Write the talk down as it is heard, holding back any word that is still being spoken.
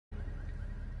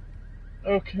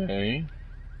Okay.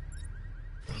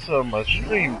 So my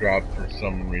stream dropped for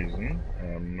some reason.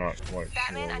 I'm not quite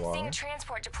Batman, sure I'm seeing a why.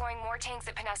 transport deploying more tanks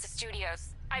at Panessa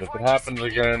Studios. But I've if it warned happens GCPD to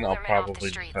again, pull I'll their men off the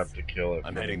probably just have streets. to kill it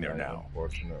I'm for the heading there night, now.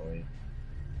 unfortunately.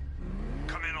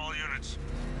 Come in, all units.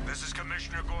 This is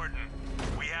Commissioner Gordon.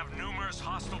 We have numerous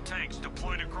hostile tanks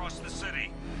deployed across the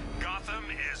city. Gotham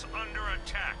is under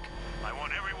attack. I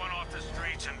want everyone off the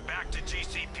streets and back to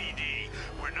GCPD.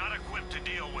 We're not equipped to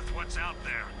deal with what's out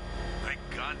there. Thank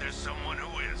God there's someone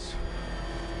who is.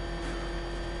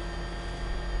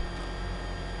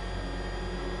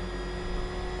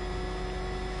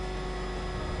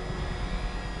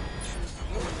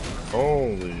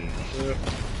 Holy shit.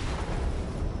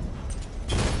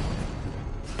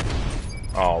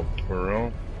 Oh, for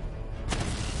real?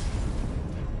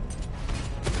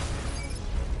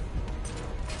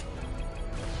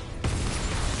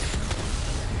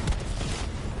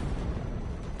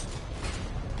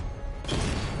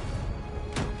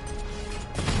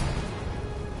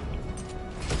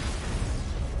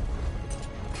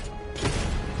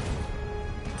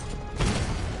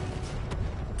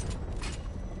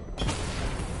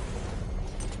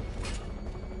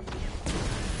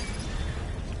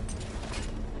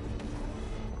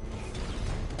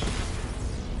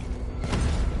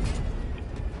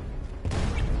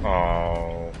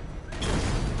 Oh.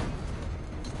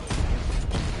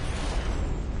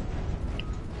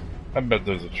 I bet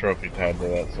there's a trophy tied to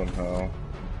that somehow.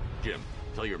 Jim,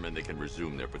 tell your men they can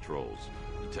resume their patrols.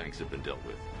 The tanks have been dealt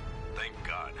with. Thank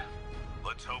God.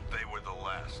 Let's hope they were the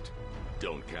last.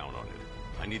 Don't count on it.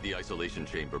 I need the isolation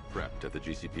chamber prepped at the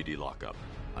GCPD lockup.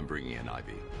 I'm bringing in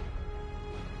Ivy.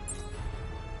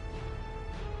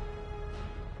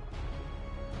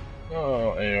 Oh,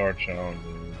 AR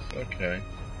challenges. Okay.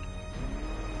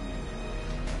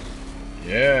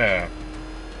 Yeah.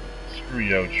 Screw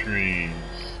yo trees.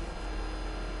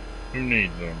 Who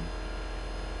needs them?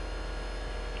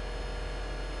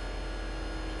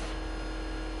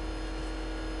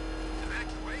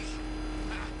 Evacuation?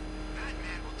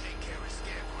 Batman will take care of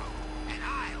Scarecrow, and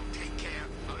I'll take care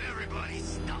of everybody's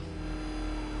stuff.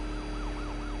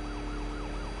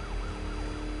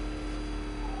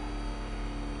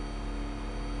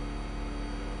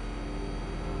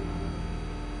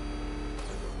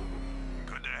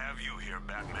 Good to have you here,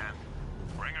 Batman.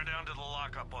 Bring her down to the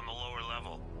lockup on the lower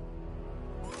level.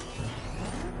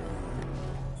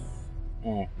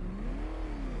 Oh.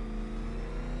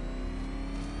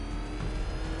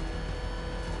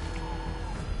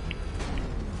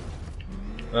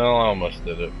 Well, I almost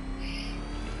did it.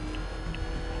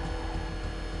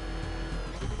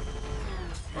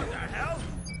 What the hell?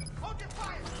 Hold your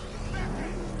fire!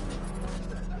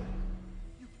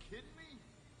 You kidding me?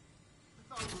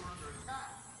 I thought we were under attack.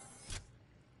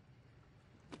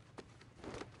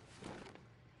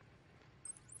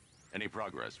 Any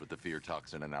progress with the fear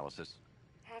toxin analysis?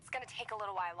 It's gonna take a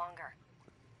little while longer.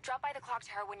 Drop by the clock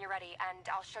tower when you're ready, and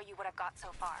I'll show you what I've got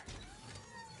so far.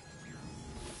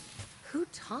 Who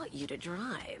taught you to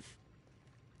drive?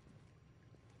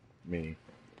 Me.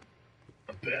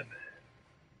 A Batman.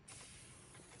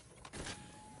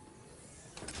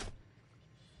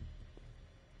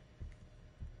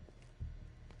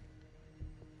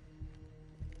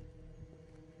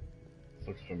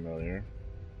 Looks familiar.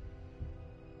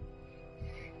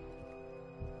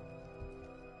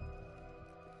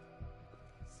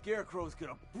 Scarecrow's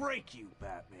gonna break you,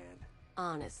 Batman.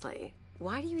 Honestly,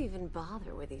 why do you even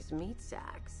bother with these meat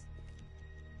sacks?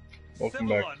 Welcome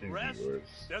Civil back to unrest? viewers.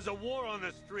 There's a war on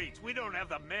the streets. We don't have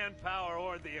the manpower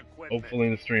or the equipment. Hopefully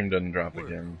the stream doesn't drop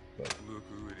again, but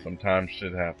sometimes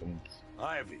shit happens.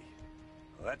 Ivy.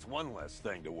 Well, that's one less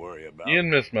thing to worry about. You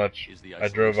didn't miss much. Is the I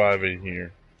drove isolation Ivy chamber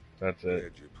here. That's it.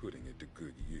 Glad you're putting it to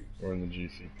good use. We're in the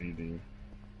GCPD.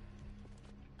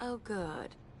 Oh good,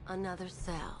 another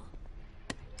cell.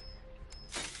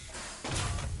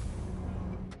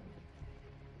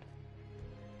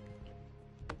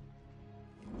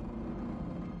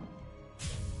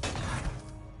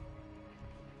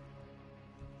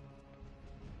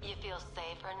 You feel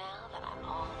safer now that I'm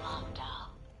all locked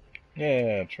up?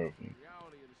 Yeah, trophy. The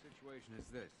reality of the situation is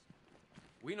this.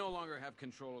 We no longer have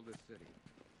control of this city.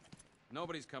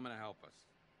 Nobody's coming to help us.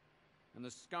 And the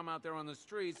scum out there on the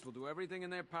streets will do everything in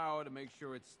their power to make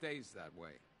sure it stays that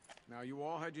way. Now, you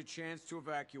all had your chance to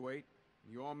evacuate.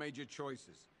 You all made your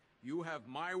choices. You have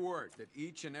my word that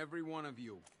each and every one of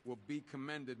you will be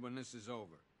commended when this is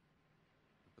over.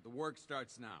 But the work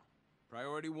starts now.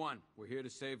 Priority one, we're here to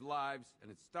save lives, and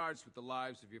it starts with the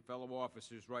lives of your fellow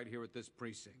officers right here at this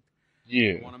precinct.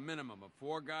 Yeah. We want a minimum of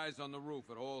 4 guys on the roof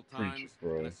at all times Preach it,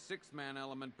 bro. and a 6-man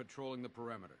element patrolling the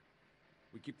perimeter.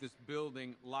 We keep this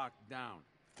building locked down.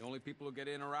 The only people who get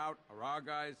in or out are our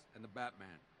guys and the Batman.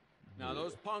 Now,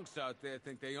 those punks out there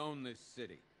think they own this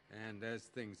city. And as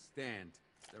things stand,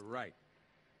 they're right.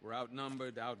 We're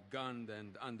outnumbered, outgunned,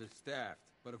 and understaffed.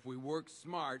 But if we work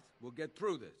smart, we'll get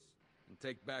through this and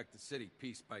take back the city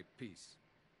piece by piece.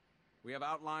 We have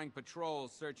outlying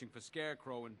patrols searching for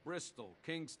Scarecrow in Bristol,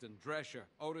 Kingston, Drescher,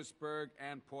 Otisburg,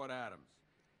 and Port Adams.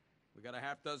 We got a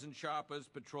half-dozen choppers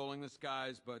patrolling the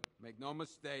skies, but make no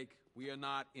mistake, we are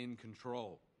not in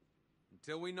control.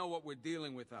 Until we know what we're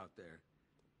dealing with out there,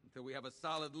 until we have a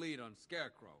solid lead on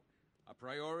Scarecrow, our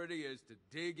priority is to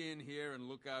dig in here and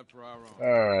look out for our own.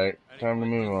 Alright, time to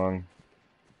move on.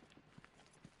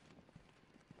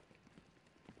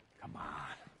 Come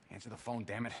on. Answer the phone,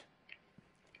 damn it.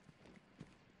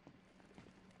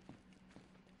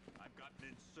 I've got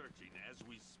men searching as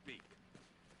we speak.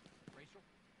 Rachel?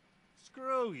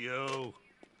 Screw you.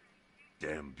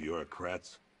 Damn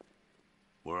bureaucrats.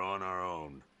 We're on our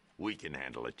own. We can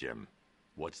handle it, Jim.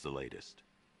 What's the latest?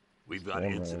 We've got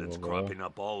incidents cropping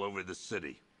up all over the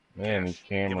city. Man, these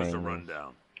Give cameras. us a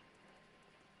rundown.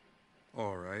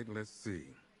 All right, let's see.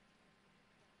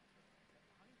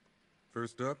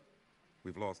 First up,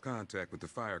 we've lost contact with the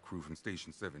fire crew from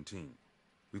Station 17.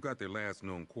 We've got their last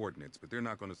known coordinates, but they're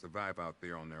not going to survive out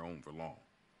there on their own for long.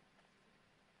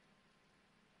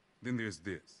 Then there's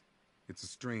this. It's a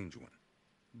strange one.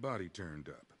 Body turned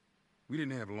up. We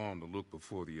didn't have long to look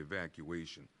before the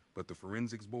evacuation, but the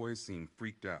forensics boys seemed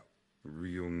freaked out.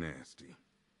 Real nasty.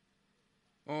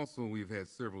 Also, we've had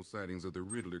several sightings of the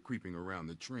Riddler creeping around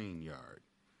the train yard.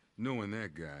 Knowing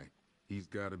that guy, he's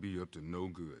got to be up to no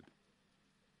good.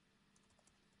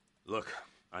 Look,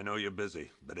 I know you're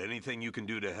busy, but anything you can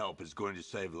do to help is going to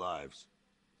save lives.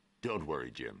 Don't worry,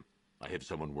 Jim. I have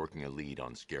someone working a lead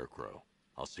on Scarecrow.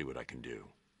 I'll see what I can do.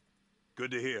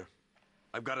 Good to hear.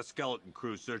 I've got a skeleton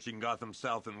crew searching Gotham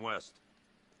South and West.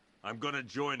 I'm gonna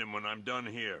join him when I'm done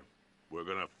here. We're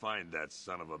gonna find that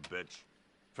son of a bitch.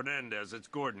 Fernandez, it's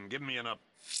Gordon. Give me an up.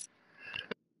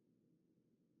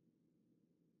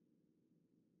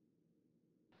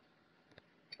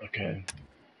 Okay.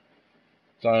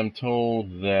 So I'm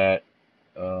told that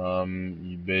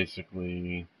you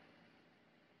basically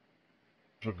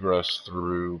progress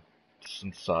through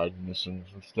some side missions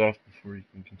and stuff before you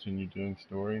can continue doing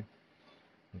story.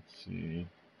 Let's see.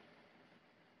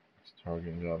 It's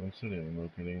targeting Gotham City and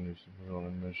locating a new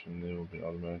supervillain mission. They will be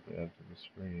automatically added to the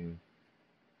screen.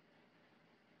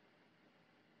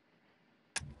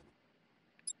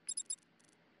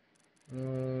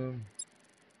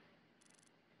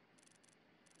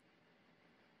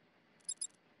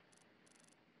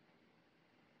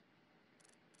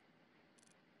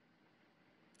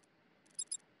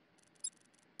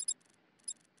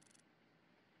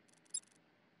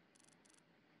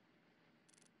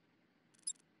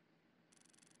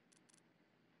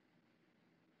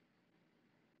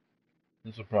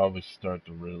 This will probably start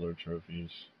the Riddler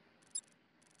trophies.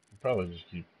 I'll probably just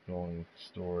keep going with the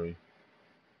story.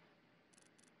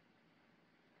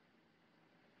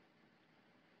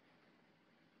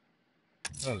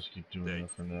 I'll just keep doing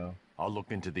it for now. I'll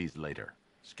look into these later.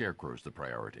 Scarecrow's the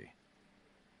priority.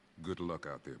 Good luck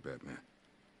out there, Batman.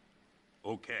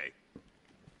 Okay.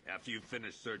 After you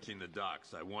finish searching the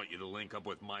docks, I want you to link up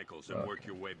with Michaels and work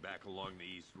your way back along the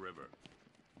East River.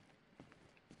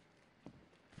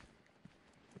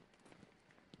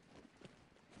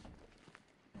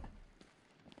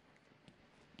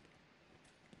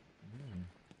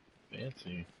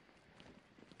 Fancy.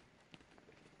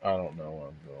 I don't know where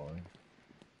I'm going.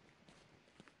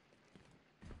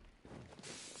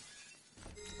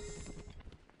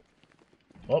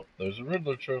 Oh, there's a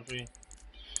Riddler trophy.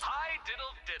 Hi,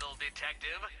 diddle,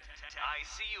 detective. I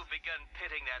see you've begun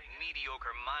pitting that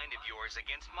mediocre mind of yours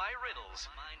against my riddles.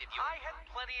 I had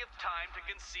plenty of time to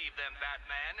conceive them,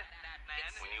 Batman.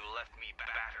 When you left me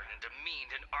battered and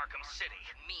demeaned in Arkham City.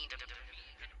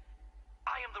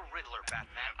 I am the Riddler,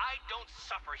 Batman. I don't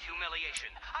suffer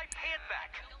humiliation. I pay it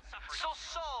back. So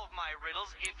solve my riddles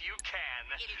if you can.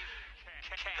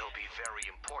 They'll be very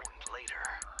important later.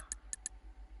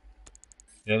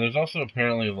 Yeah, there's also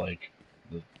apparently like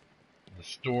the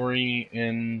story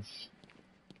ends,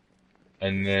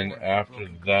 and then after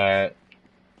that,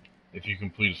 if you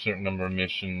complete a certain number of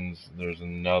missions, there's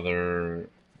another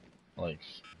like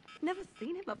Never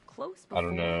seen him up close before. I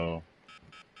don't know.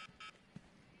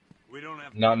 We don't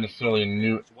have Not necessarily a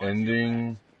new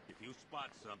ending, if you spot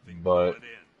something, but call it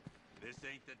in. This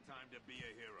ain't the time to be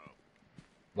a hero.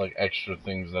 like extra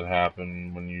things that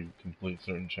happen when you complete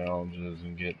certain challenges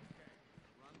and get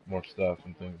more stuff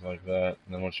and things like that.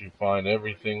 And then once you find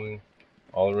everything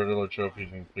All the Riddler trophies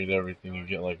complete everything. You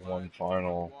get like one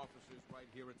final,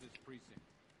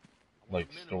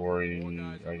 like story,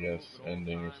 I guess,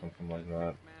 ending or something like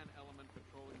that.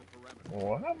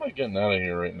 Well, how am I getting out of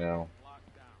here right now?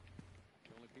 The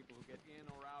only people who get in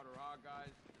or out are our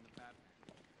guys and the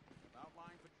Batman.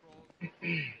 Outlying patrols.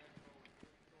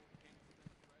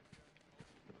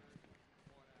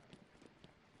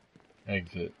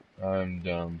 Exit. I'm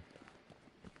dumb.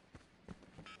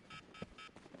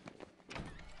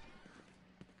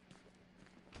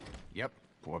 Yep,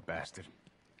 poor bastard.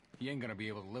 He ain't gonna be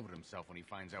able to live with himself when he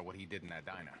finds out what he did in that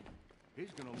diner.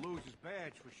 He's gonna lose his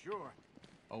badge for sure.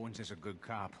 Owens is a good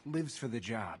cop, lives for the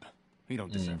job. He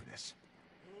don't deserve this.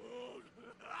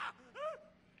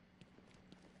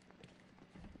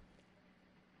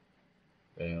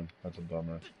 Damn, that's a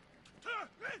bummer.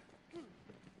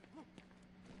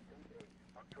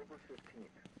 October 15th.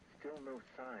 Still no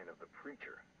sign of the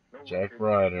preacher. No Jack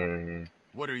Ryder.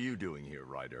 What are you doing here,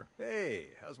 Ryder? Hey,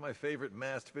 how's my favorite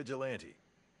masked vigilante?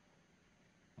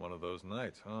 One of those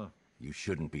nights, huh? You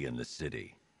shouldn't be in the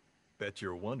city. Bet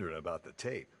you're wondering about the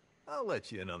tape. I'll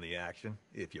let you in on the action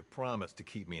if you promise to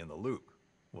keep me in the loop.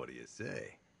 What do you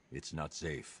say? It's not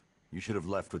safe. You should have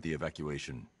left with the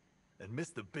evacuation. And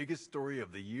missed the biggest story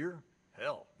of the year?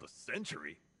 Hell, the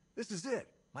century. This is it.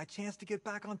 My chance to get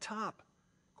back on top.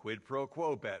 Quid pro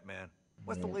quo, Batman.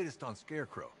 What's the latest on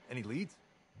Scarecrow? Any leads?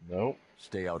 Nope.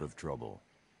 Stay out of trouble.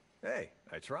 Hey,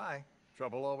 I try.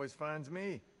 Trouble always finds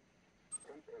me.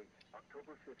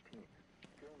 October 15th.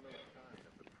 Still no sign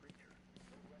of the preacher.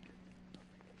 No record.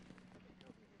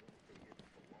 Tell me you won't stay hidden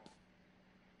for long.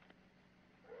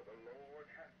 For the Lord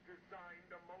hath designed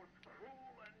a most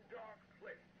cruel and dark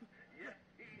place. Yes,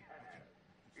 he has.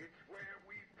 It's where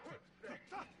we put the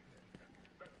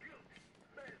the guilty,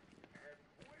 men, and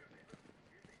women.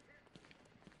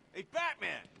 Hey,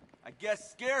 Batman! I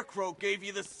guess Scarecrow gave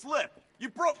you the slip. You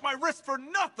broke my wrist for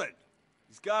nothing!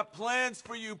 He's got plans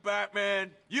for you,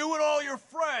 Batman. You and all your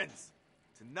friends.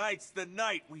 Tonight's the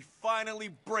night we finally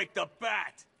break the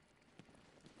bat.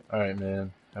 Alright,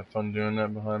 man. Have fun doing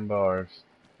that behind bars.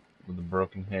 With a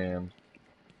broken hand.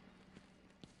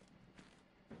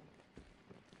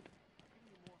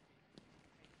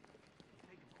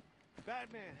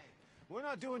 Batman, we're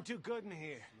not doing too good in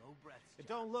here. It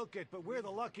don't look it, but we're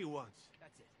the lucky ones.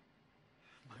 That's it.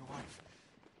 My wife.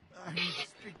 I need to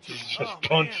speak to you. Just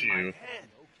punch man, you. My head.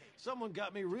 Someone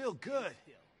got me real good.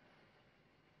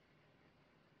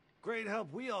 Great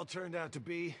help we all turned out to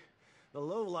be. The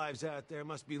lowlives out there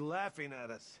must be laughing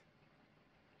at us.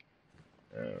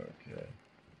 Okay.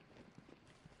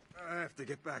 I have to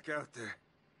get back out there.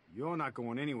 You're not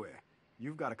going anywhere.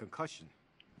 You've got a concussion.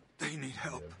 They need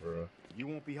help. Yeah, bro. You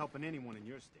won't be helping anyone in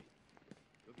your state.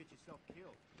 You'll get yourself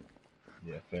killed.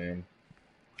 Yeah, fam.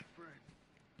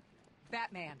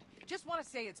 Batman, just want to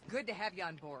say it's good to have you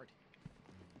on board.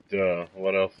 Duh,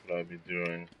 what else would I be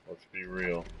doing? Let's be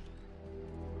real.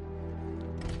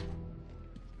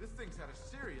 This thing's had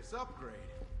a serious upgrade.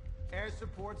 Air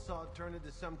support saw it turn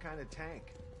into some kind of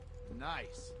tank.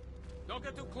 Nice. Don't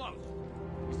get too close.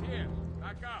 He's here.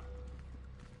 Back up.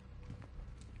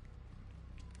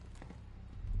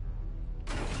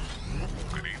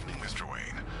 Good evening, Mr.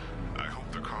 Wayne. I hope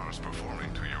the car's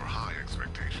performing to your high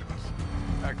expectations.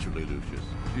 Actually, Lucius,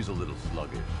 she's a little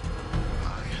sluggish.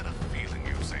 I had a feeling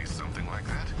you'd say something like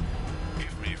that.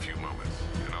 Give me a few moments,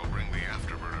 and I'll bring the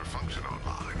afterburner function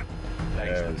online.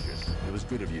 Thanks, Lucius. It was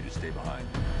good of you to stay behind.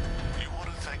 You want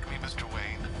to thank me, Mr.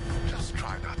 Wayne? Just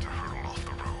try not to hurtle off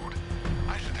the road.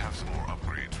 I should have some more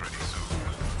upgrades ready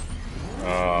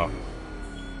soon.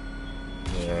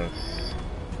 Yes.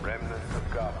 Remnants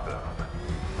of Gotham,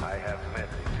 I have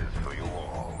messages for you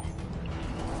all.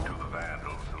 To the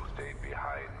vandals who stayed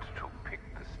behind to pick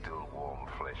the still warm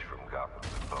flesh from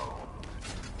Gotham's bones.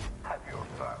 Have your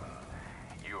fun.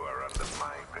 You are under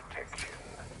my protection.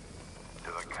 To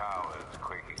the cowards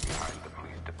quaking behind the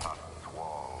police department's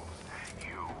walls,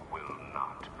 you will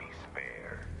not be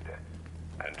spared.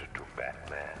 And to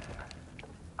Batman,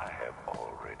 I have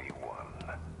already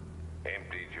won.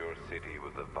 Emptied your city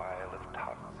with a vial of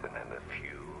toxin and a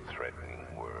few threatening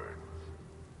words.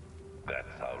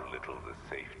 That's how little the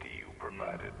safety you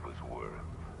provided was worth.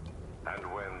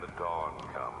 And when the dawn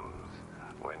comes,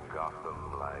 when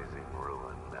Gotham lies in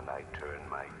ruin and I turn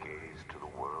my gaze to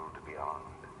the world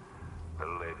beyond, the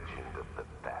legend of the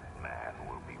Batman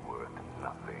will be worth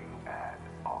nothing at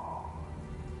all.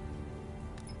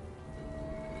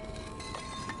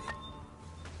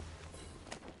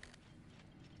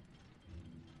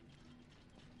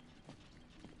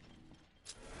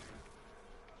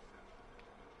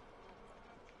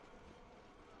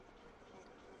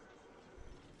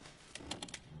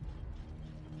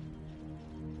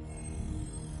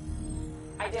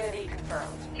 Identity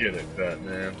confirmed. Get it,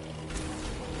 Batman.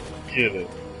 Get it.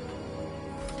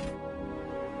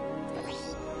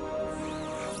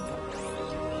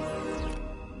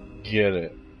 Get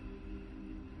it.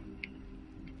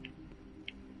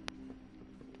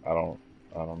 I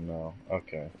don't know.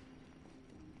 Okay.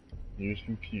 Use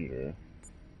computer.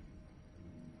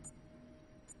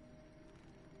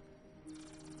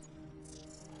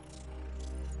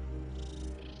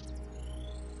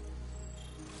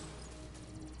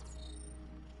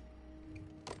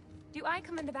 Do I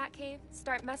come in the Batcave,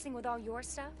 start messing with all your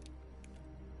stuff?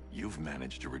 You've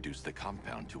managed to reduce the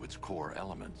compound to its core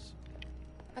elements.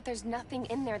 But there's nothing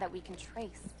in there that we can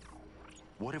trace.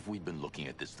 What if we've been looking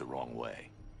at this the wrong way?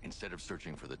 Instead of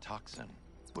searching for the toxin,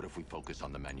 what if we focus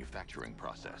on the manufacturing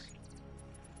process?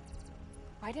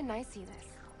 Why didn't I see this?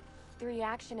 The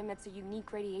reaction emits a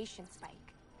unique radiation spike.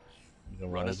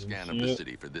 Run a scan of the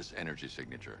city for this energy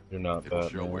signature. You're not It'll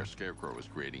Batman. show where Scarecrow is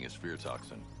creating his fear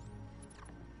toxin.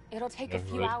 It'll take a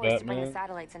few Everybody's hours to bring the Batman?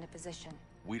 satellites into position.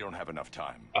 We don't have enough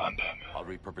time. I'm Batman. I'll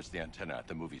repurpose the antenna at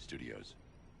the movie studios.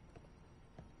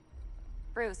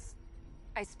 Bruce,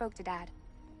 I spoke to Dad.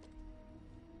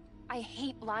 I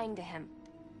hate lying to him.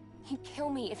 He'd kill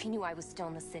me if he knew I was still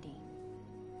in the city.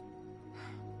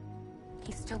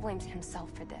 He still blames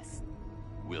himself for this.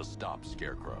 We'll stop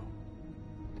Scarecrow.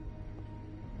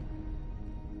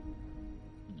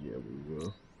 Yeah, we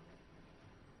will.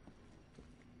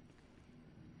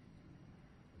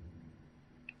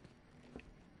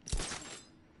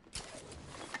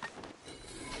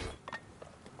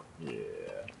 Yeah.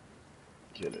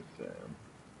 Get it, Sam.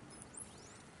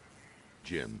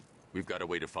 Jim, we've got a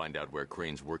way to find out where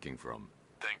Crane's working from.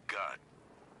 Thank God.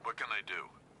 What can I do?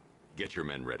 Get your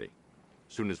men ready.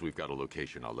 Soon as we've got a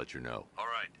location, I'll let you know. All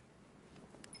right.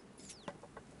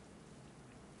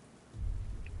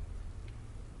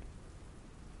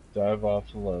 Dive off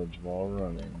the ledge while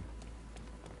running.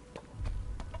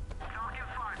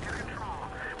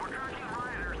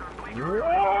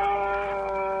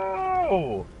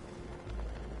 Whoa!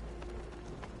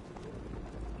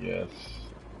 Yes.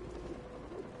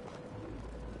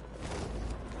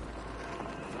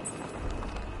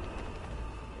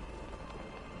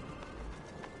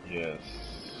 Yes.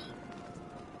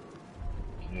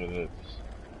 Get it.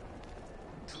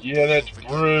 Get it,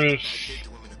 Bruce!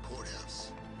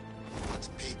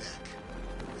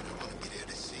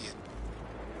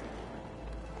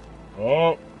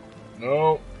 Oh,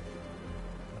 no.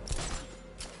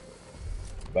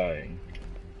 Bang.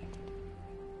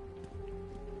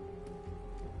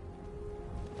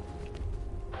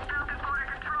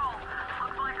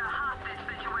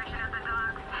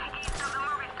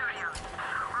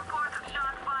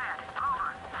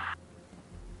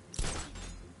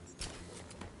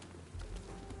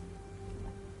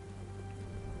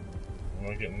 Am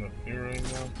I getting the fear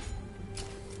anymore?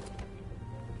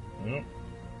 Nope.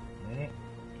 Nope.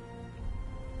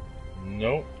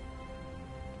 Nope.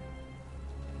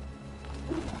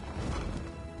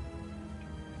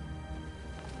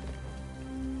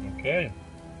 Okay.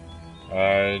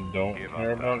 I don't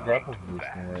care about grapple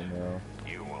boosting right now.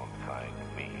 You won't find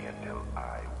me until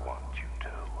I want you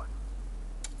to.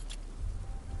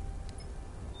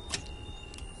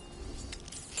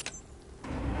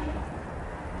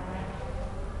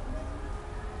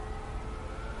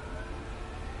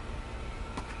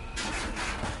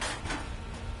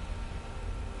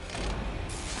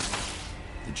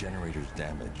 The generator's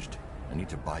damaged. I need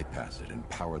to bypass it and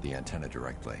power the antenna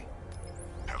directly.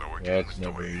 Hello again, That's Mr.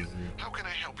 never Wayne. easy. How can I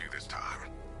help you this time?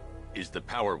 Is the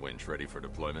power winch ready for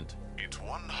deployment? It's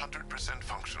 100%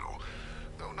 functional.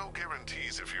 Though no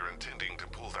guarantees if you're intending to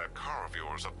pull that car of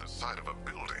yours up the side of a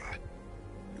building.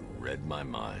 You read my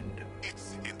mind.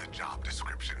 It's in the job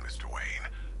description, Mr. Wayne.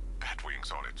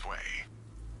 Batwing's on its way.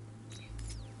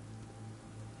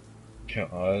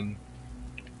 God.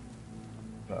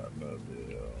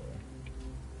 Batmobile.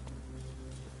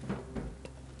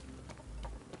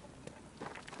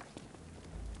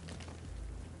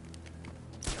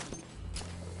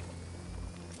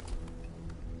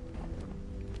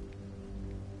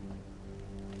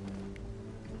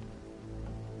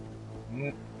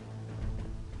 This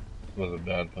was a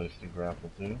bad place to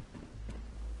grapple to.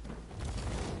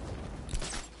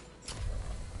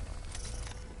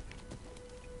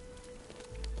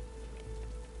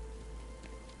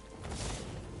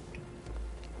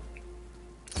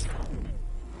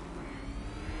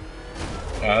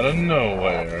 Out of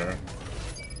nowhere.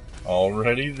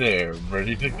 Already there,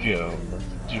 ready to go. Let's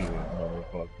do it,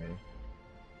 motherfucker.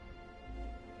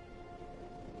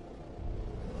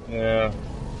 Yeah.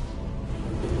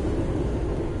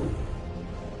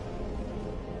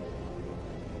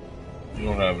 You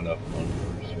don't have enough money,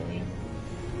 Bruce Wayne.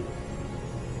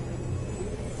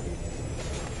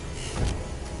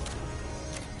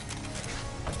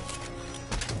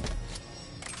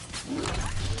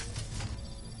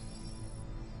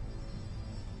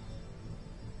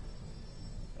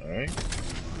 Alright.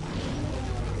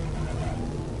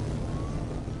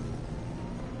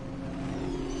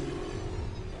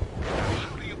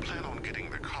 How do you plan on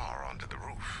getting the car onto the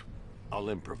roof? I'll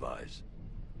improvise.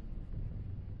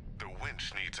 The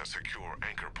winch needs a secure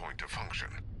anchor point to function.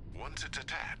 Once it's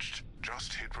attached,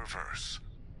 just hit reverse.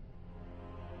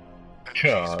 And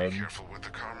please be careful with the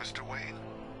car, Mr. Wayne.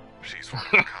 She's one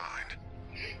of a kind.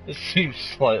 This seems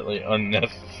slightly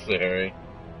unnecessary.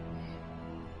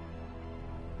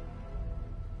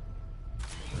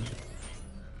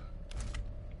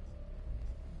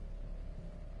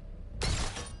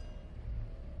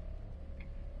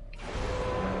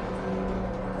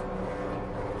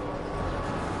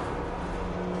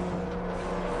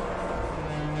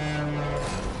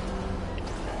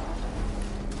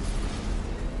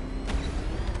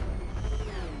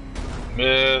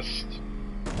 Missed.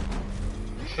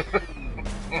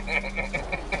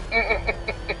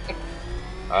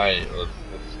 Alright, let's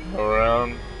go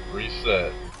around,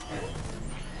 reset.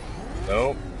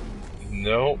 Nope.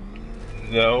 Nope.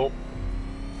 Nope.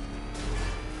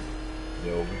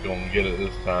 Yo, we gonna get it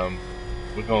this time.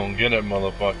 We gonna get it,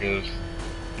 motherfuckers.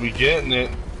 We getting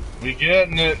it. We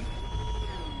getting it.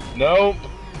 Nope.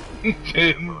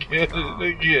 Didn't get it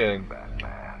again.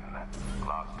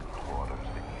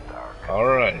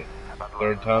 Alright.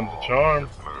 Third time's a charm.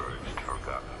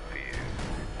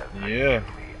 Yeah.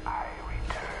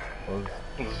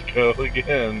 Let's go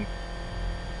again.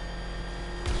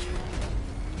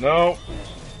 No.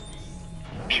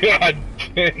 God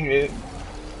dang it.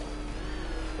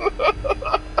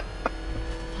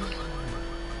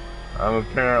 I'm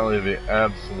apparently the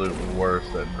absolute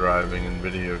worst at driving in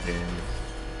video games.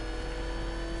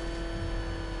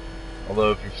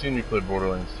 Although if you've seen me play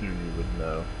Borderlands 2, you would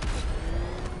know.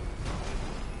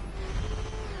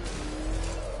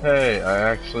 Hey, I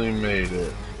actually made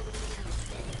it.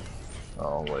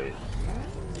 Oh, wait.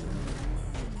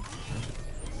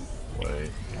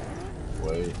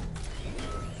 Wait.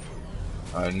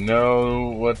 I know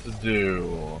what to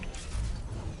do.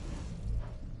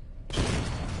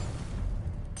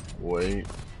 Wait.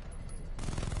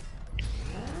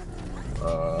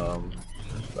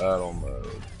 Battle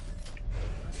mode.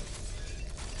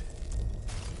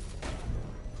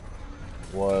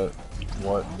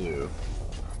 What do?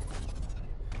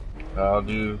 How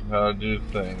do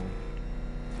things?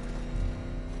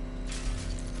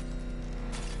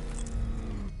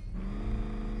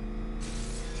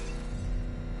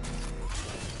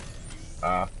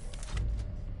 Ah.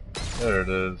 There it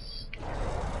is.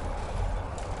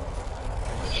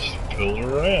 Just build a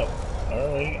ramp.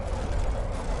 Alright.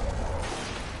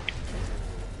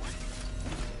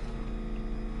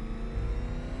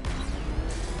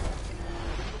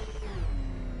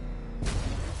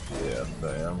 Yeah,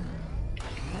 Sam.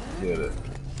 Get it.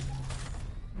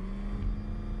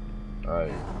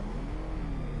 Alright.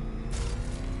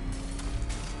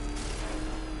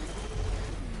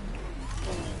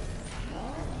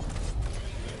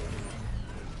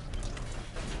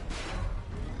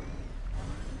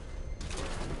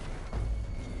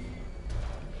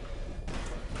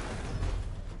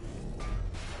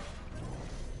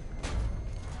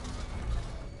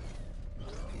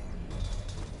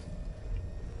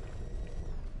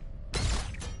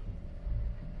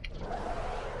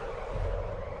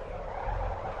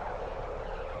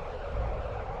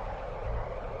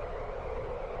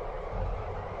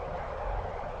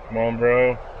 Come on,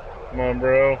 bro. Come on,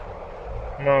 bro.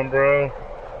 Come on, bro.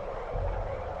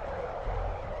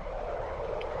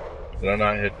 Did I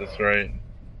not hit this right?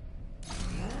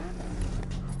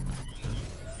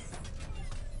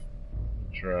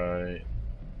 Try.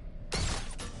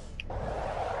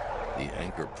 The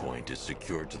anchor point is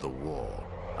secured to the wall.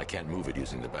 I can't move it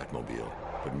using the Batmobile,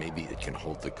 but maybe it can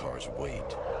hold the car's weight.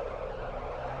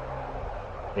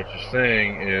 What you're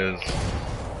saying is...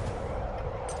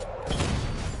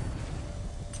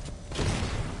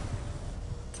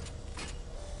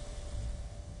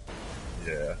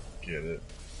 Yeah, get it.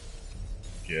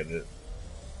 Get it.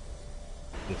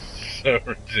 This is so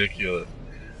ridiculous.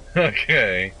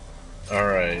 Okay.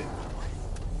 Alright.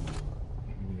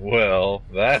 Well,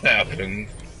 that happened.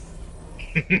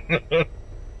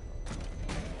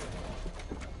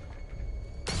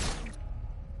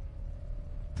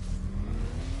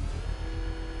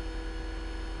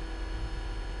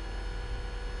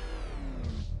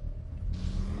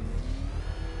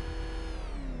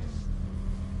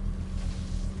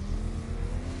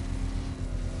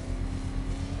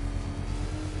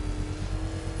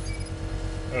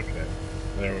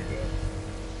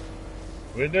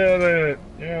 We did it!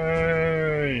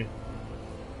 Yay!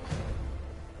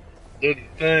 Did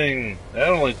the thing! That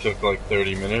only took like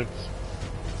 30 minutes.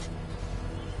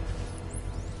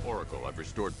 Oracle, I've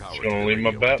restored power. Just gonna leave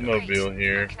my Batmobile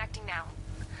here. Connecting now.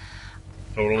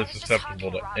 Totally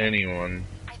susceptible to anyone.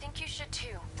 I think you should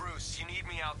too. Bruce, you need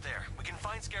me out there. We can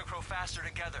find Scarecrow faster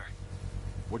together.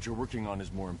 What you're working on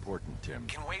is more important, Tim.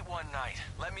 Can wait one night.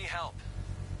 Let me help.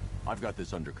 I've got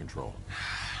this under control.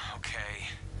 Okay.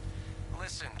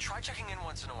 Listen, try checking in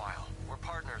once in a while. We're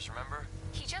partners, remember?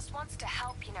 He just wants to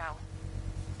help, you know.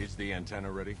 Is the antenna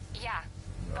ready? Yeah,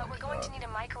 but we're going to need a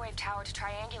microwave tower to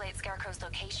triangulate Scarecrow's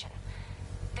location.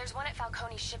 There's one at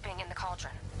Falcone's shipping in the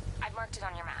Cauldron. I've marked it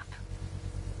on your map.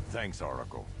 Thanks,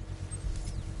 Oracle.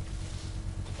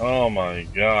 Oh my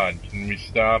god, can we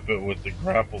stop it with the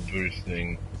grapple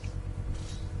boosting?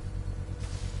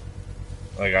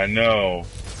 Like, I know.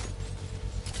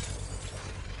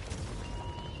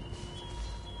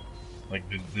 Like,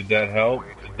 did that help?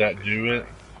 Did that do it?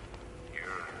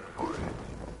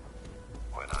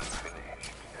 When I'm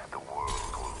finished, the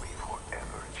world will be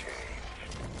forever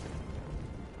changed.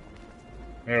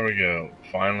 There we go.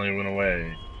 Finally went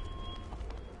away.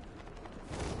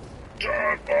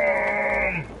 Giant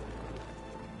bomb!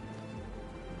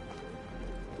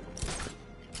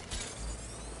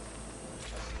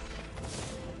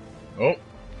 Oh,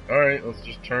 alright, let's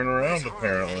just turn around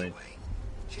apparently.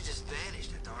 She just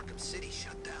vanished after Arkham City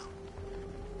shut down.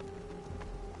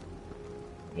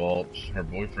 Well, her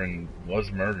boyfriend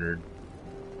was murdered.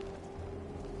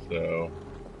 So,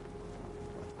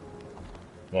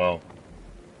 well,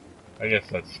 I guess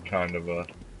that's kind of a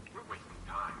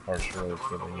harsh way of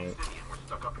putting it.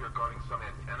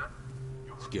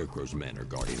 Scarecrow's men are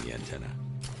guarding the antenna.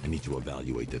 I need to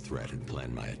evaluate the threat and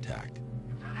plan my attack.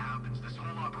 If that happens, this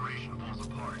whole operation falls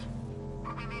apart.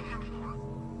 What do we need him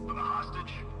for? For the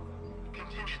hostage?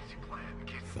 Contingency plan in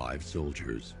case... 5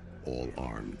 soldiers, all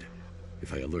armed.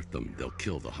 If I alert them, they'll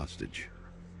kill the hostage.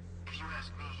 If you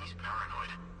ask me, he's paranoid.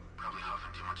 Probably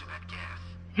huffing too much of that gas.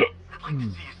 I'd like to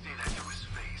see you say that to his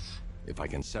face. If I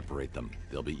can separate them,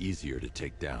 they'll be easier to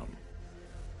take down.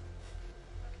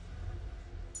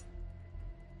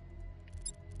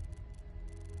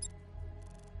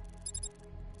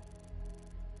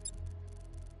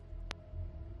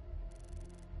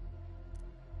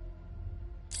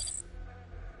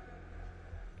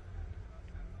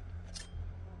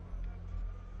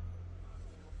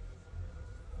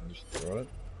 Just throw it.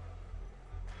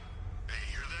 Hey,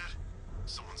 you hear that?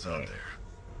 Someone's out there.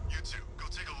 You two, go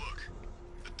take a look.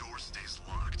 The door stays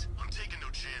locked. I'm taking no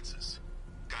chances.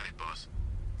 Got it, boss.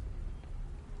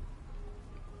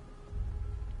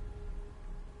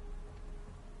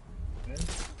 Okay.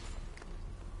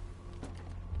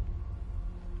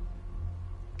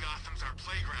 Gotham's our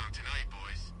playground tonight,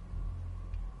 boys.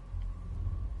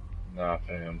 Nah,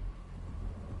 fam.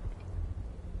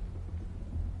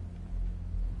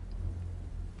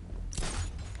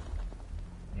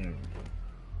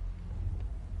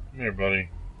 Come here, buddy.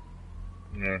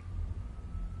 Yeah.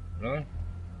 Really?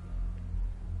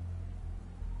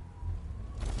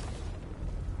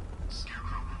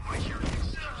 Scarecrow, my hearing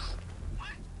accepts.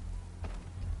 What?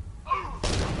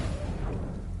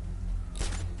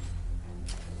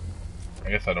 I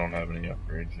guess I don't have any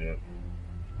upgrades yet.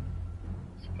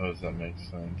 Suppose that makes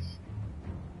sense.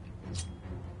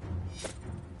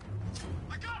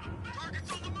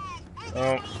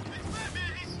 Oh,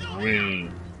 sweet.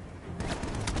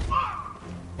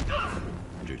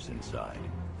 Hunters inside.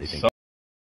 They think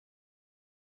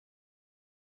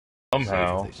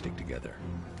Somehow they stick together.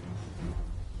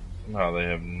 Somehow they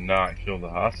have not killed the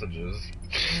hostages.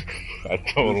 I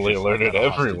totally Just alerted like a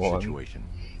hostage everyone. Situation.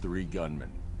 3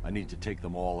 gunmen. I need to take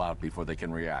them all out before they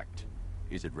can react.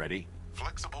 Is it ready?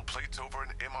 Flexible plates over an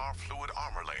MR fluid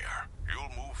armor layer.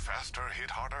 You'll move faster, hit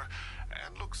harder,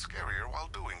 and look scarier while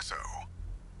doing so.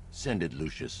 Send it,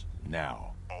 Lucius.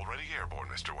 Now. Already airborne,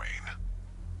 Mr. Wayne.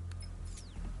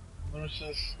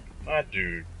 Lucius, my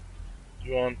dude.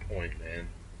 You on point, man.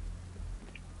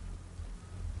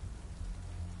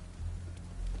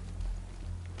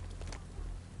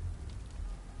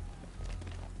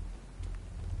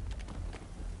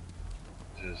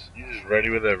 You just ready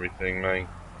with everything, man.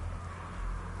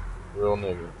 Real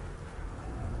nigga.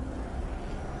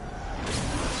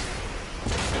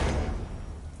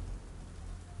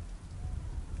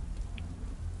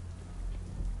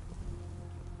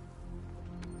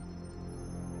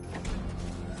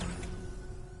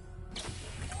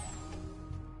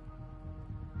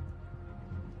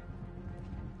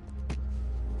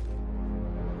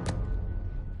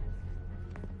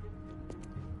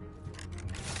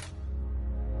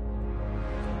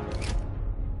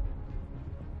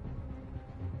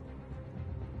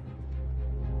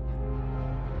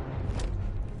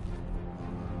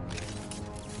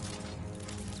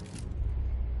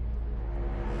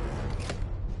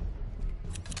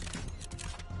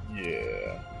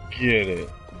 get it.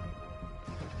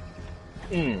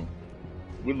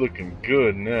 We're looking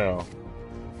good now.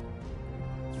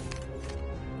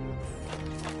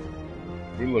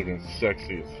 We're looking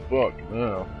sexy as fuck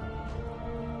now.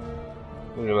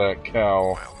 Look at that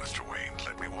cow. Well, Mr. Wayne,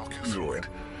 let me walk you through it.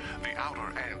 The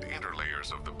outer and inner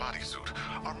layers of the bodysuit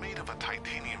are made of a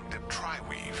titanium-dipped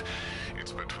tri-weave.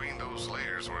 It's between those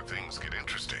layers where things get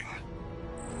interesting.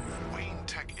 Wayne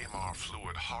Tech MR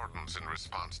fluid hardens in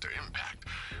response to impact.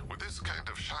 With this kind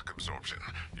of shock absorption,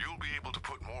 you'll be able to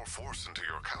put more force into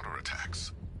your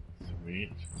counterattacks.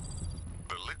 Sweet.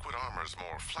 The liquid armor's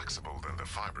more flexible than the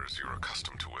fibers you're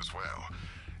accustomed to as well.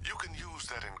 You can use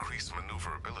that increased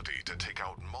maneuverability to take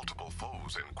out multiple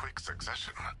foes in quick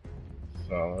succession.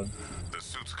 Solid. The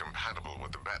suit's compatible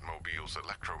with the Batmobile's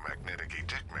electromagnetic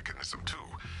eject mechanism, too.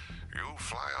 You'll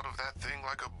fly out of that thing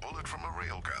like a bullet from a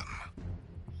railgun.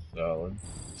 Solid.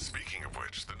 Speaking of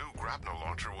which, the new grapnel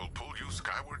launcher will pull you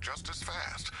skyward just as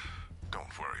fast.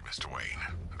 Don't worry, Mr. Wayne.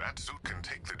 That suit can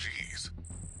take the G's.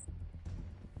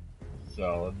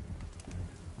 Solid.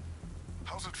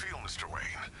 How's it feel, Mr.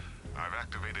 Wayne? I've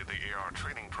activated the AR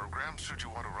training program should you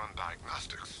want to run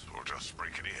diagnostics, or just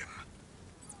break it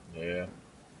in. Yeah.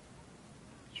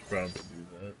 Should probably do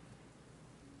that.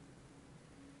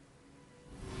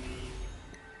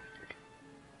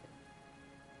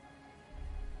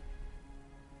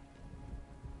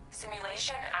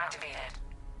 Simulation activated.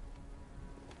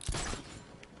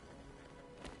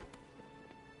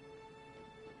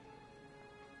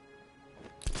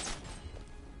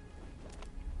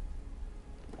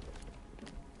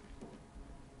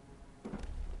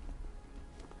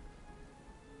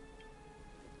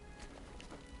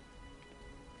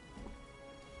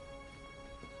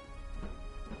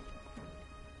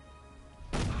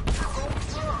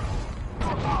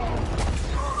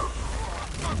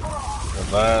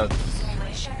 Well,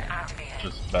 that's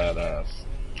just badass.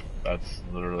 That's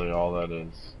literally all that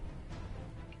is.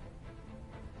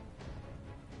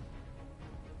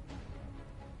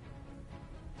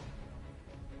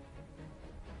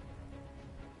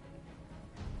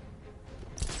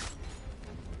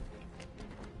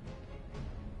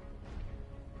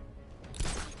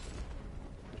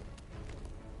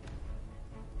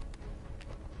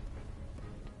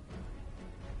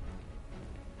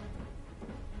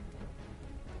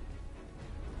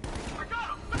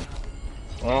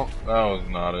 Well, that was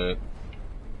not it.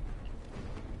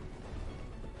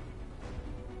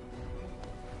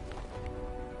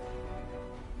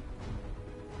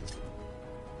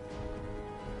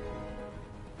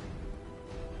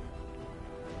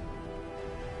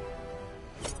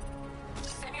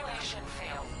 Simulation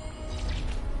failed.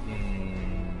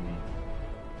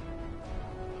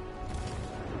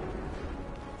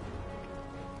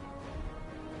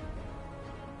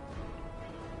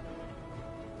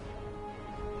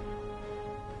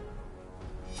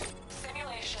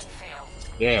 Simulation failed.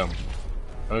 Damn.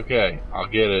 Okay, I'll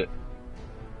get it.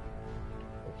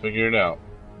 We'll figure it out.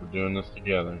 We're doing this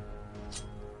together.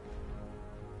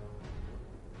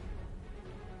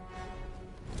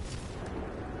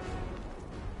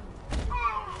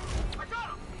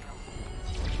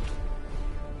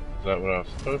 Is that what I was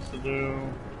supposed to do?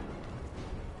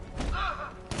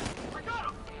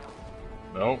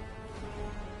 Nope.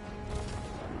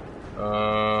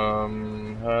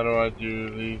 How do I do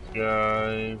these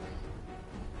guys?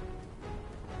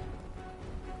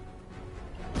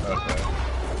 Okay.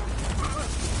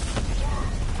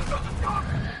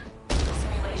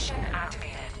 Simulation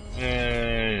activated.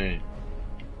 Yay.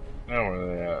 Now where are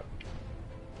they at?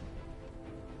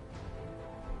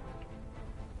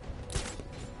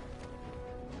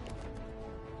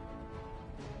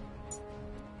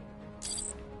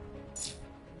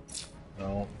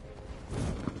 No.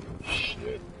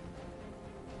 Shit.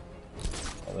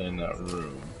 Are they in that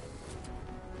room?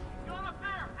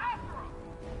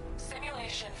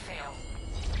 Simulation failed.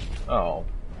 Oh.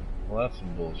 Well, that's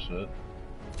some bullshit.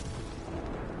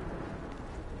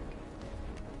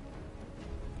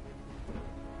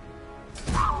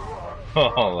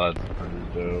 Oh, that's pretty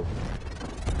dope.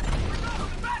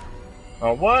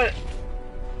 Oh, what?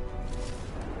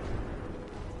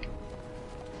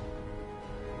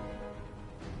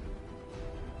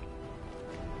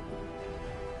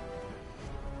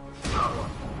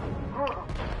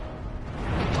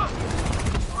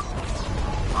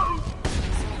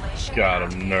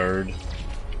 Got him, nerd. Is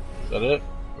that it?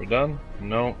 We're done?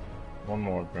 No. One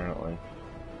more, apparently.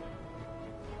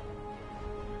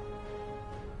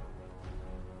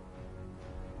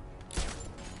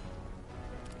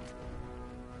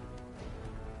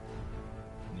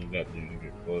 Need that dude to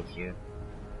get closer.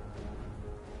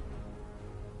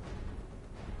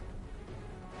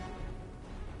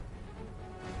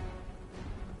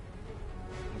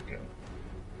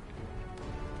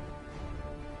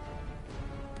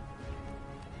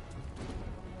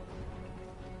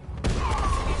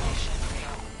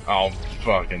 Oh,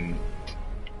 fucking.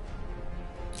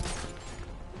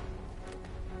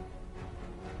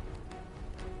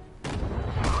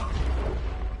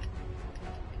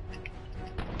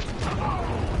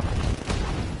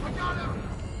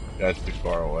 That's too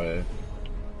far away.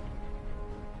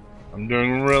 I'm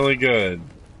doing really good.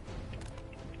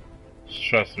 Just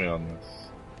trust me on this.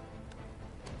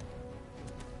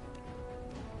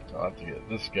 I'll have to get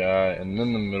this guy, and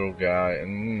then the middle guy,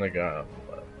 and then the guy on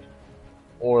the left.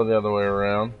 Or the other way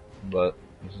around, but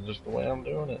this is just the way I'm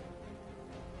doing it.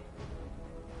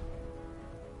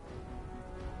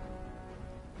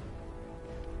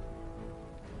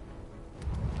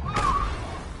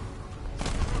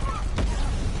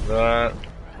 That,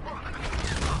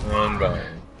 and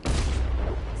bang.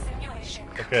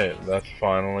 Okay, that's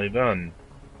finally done.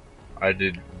 I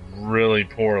did really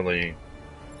poorly,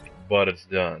 but it's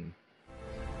done.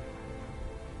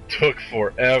 Took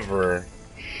forever.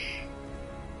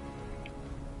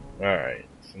 Alright,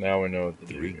 so now we know what to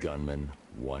do. 3 gunmen,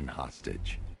 1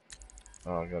 hostage.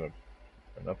 Oh, I got an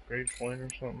upgrade point or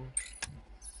something?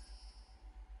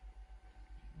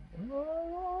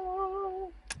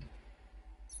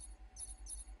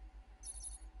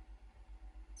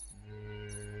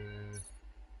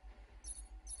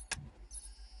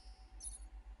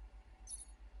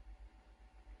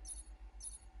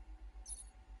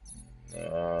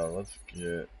 Let's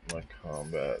get my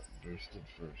combat boosted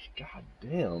first. God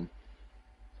damn.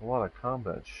 That's a lot of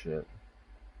combat shit.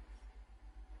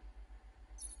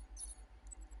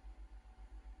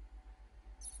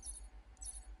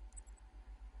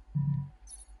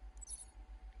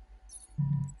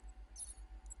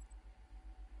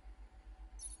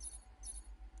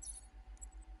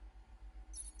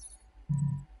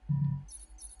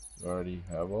 Do I already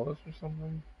have all this or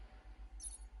something?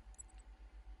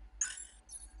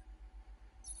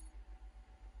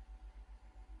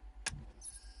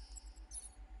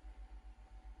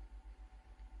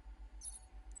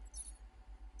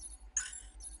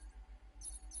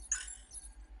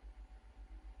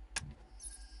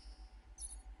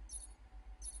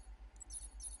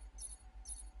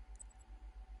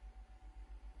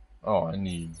 Oh, I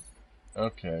need.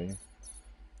 Okay.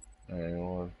 Alright,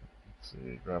 well, let's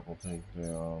see. Grapple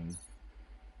takedown.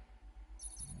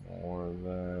 More of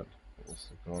that.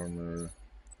 Ballistic armor.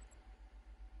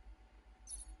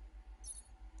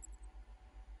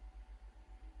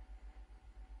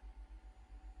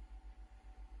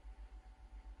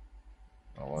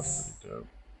 Oh, that's pretty dope.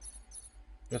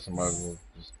 Guess I might as well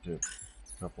just get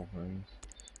a couple things.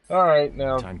 Alright,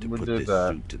 now Time to we put did this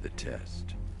that. suit to the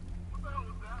test.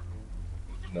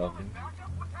 Nothing.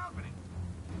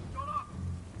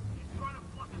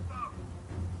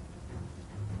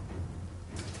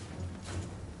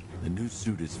 The new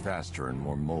suit is faster and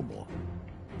more mobile.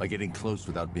 By getting close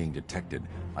without being detected,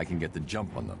 I can get the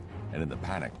jump on them, and in the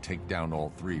panic, take down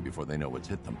all 3 before they know what's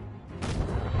hit them.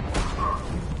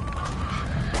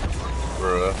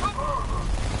 Bruh.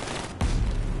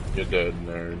 You're dead,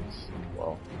 nerds.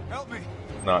 Well, help me.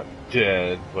 Not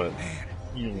dead, but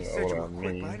you You know said you were what I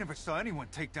quick, mean. but I never saw anyone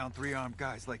take down 3 armed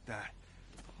guys like that.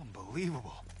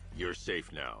 Unbelievable. You're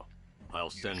safe now. I'll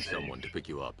send someone to pick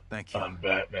you up. Thank you. I'm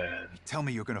Batman. Tell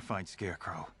me you're gonna find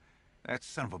Scarecrow. That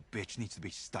son of a bitch needs to be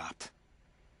stopped.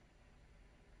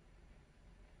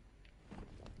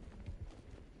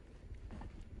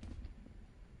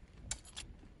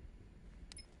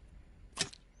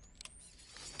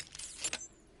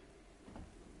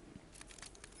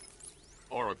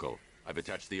 Oracle, I've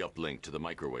attached the uplink to the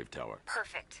microwave tower.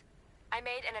 Perfect. I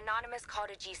made an anonymous call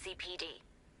to GCPD.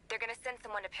 They're gonna send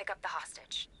someone to pick up the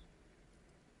hostage.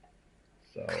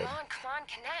 Solid. Come on,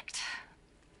 connect.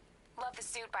 Love the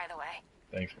suit, by the way.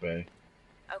 Thanks, Bay.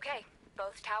 Okay,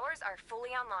 both towers are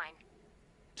fully online.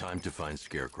 Time to find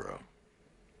Scarecrow.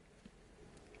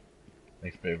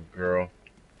 Thanks, baby girl.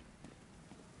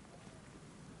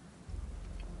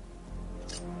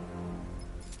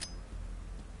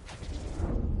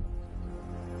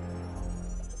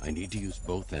 I need to use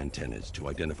both antennas to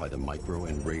identify the micro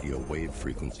and radio wave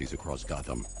frequencies across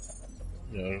Gotham.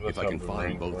 Yeah, If I can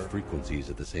find both frequencies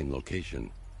at the same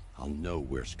location, I'll know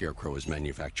where Scarecrow is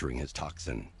manufacturing his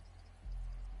toxin.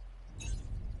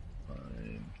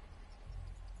 Fine.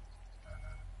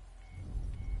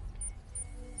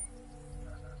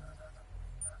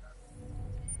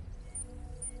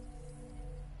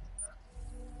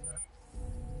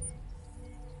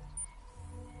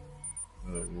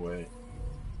 Oh, wait.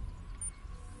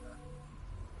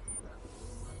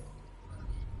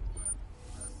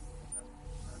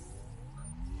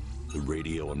 The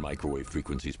radio and microwave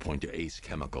frequencies point to Ace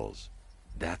Chemicals.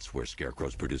 That's where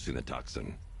Scarecrow's producing the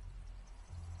toxin.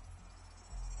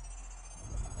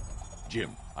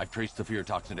 Jim, I've traced the fear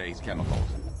toxin to Ace Chemicals.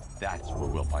 That's where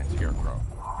we'll find Scarecrow.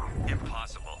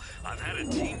 Impossible. I've had a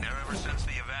team there ever since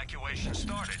the evacuation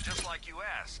started, just like you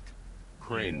asked.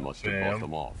 Crane must have bought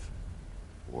them off.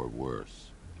 Or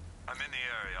worse. I'm in the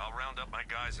area. I'll round up my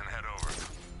guys and head over.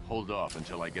 Hold off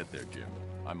until I get there, Jim.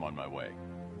 I'm on my way.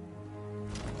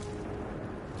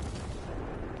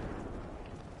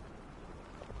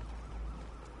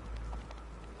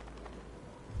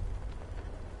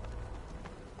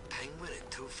 Penguin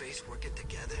and Two-Face working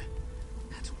together?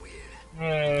 That's weird.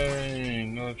 Hey,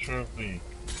 no trophy.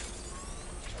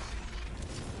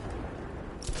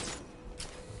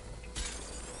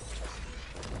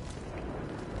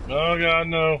 Oh god,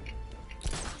 no.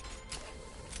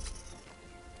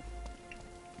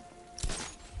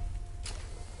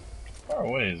 How far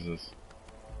away is this?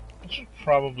 I should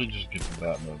probably just get the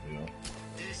Batmobile.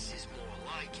 This is more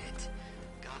like it.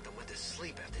 Gotham went to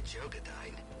sleep after Joker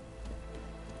died.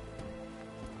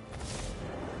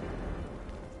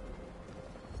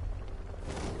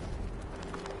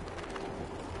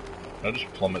 I just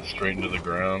plummet straight into the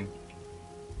ground.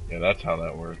 Yeah, that's how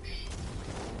that works.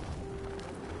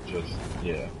 Just,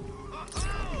 yeah.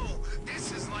 Oh,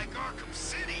 this is like Arkham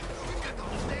City. We've got the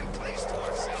whole damn place to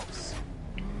ourselves.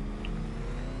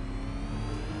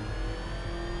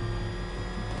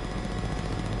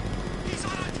 He's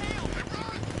on our tail.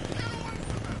 Run! Get away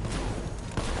from him!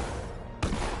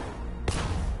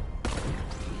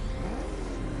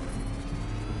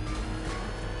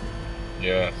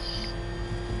 Yes.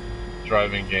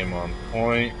 Driving game on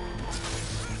point.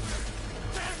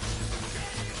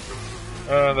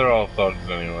 They're all thugs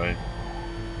anyway.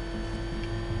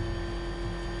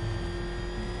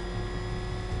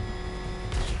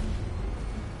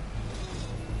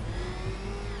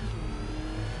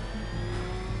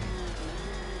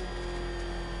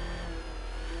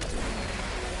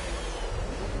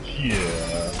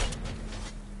 Yeah.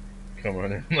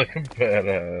 Coming in like a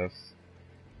badass.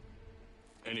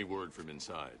 Any word from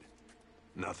inside?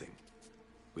 Nothing.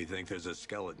 We think there's a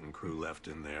skeleton crew left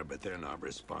in there, but they're not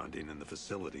responding and the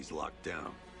facility's locked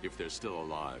down. If they're still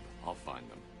alive, I'll find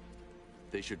them.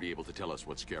 They should be able to tell us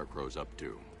what Scarecrow's up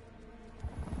to.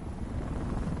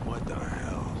 What the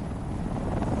hell?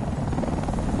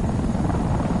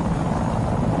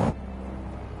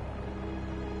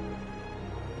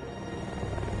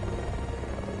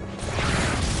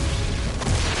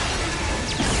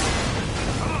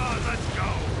 Come on, let's go!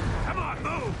 Come on,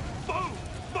 move! Move!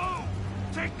 Move!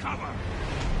 Take cover!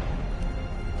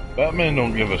 Batman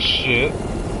don't give a shit.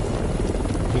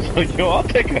 He's like, yo, I'll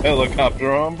take a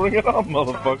helicopter on, bring it on,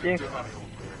 motherfucker. In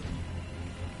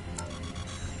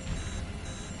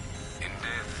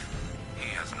death, he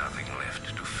has nothing left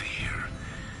to fear.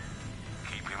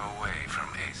 Keep him away from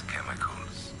Ace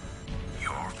Chemicals.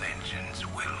 Your vengeance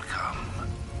will come.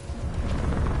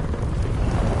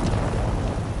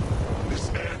 This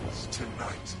ends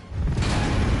tonight.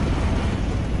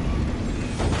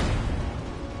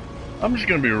 I'm just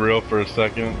gonna be real for a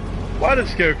second. Why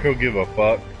does Scarecrow give a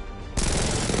fuck?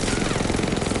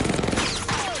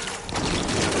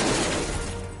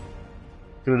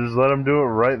 Could've just let him do it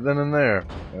right then and there,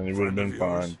 and he would've been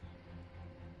fine.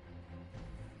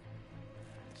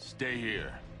 Stay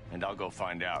here, and I'll go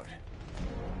find out.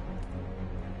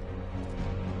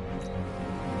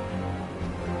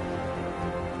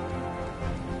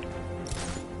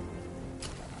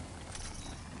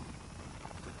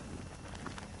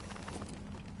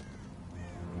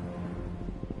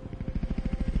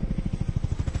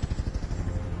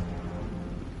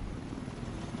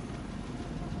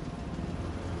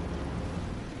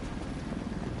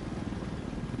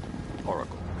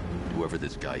 Oracle, whoever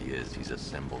this guy is, he's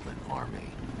assembled an army.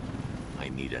 I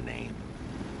need a name.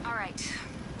 All right.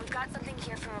 We've got something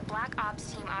here from a Black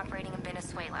Ops team operating in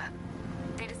Venezuela.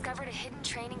 They discovered a hidden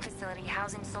training facility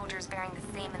housing soldiers bearing the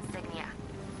same insignia.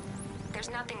 There's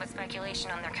nothing but speculation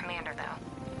on their commander, though.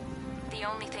 The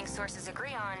only thing sources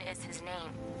agree on is his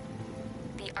name.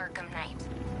 The Arkham Knight.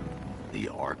 The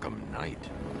Arkham Knight.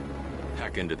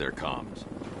 Hack into their comms.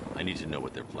 I need to know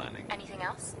what they're planning. Anything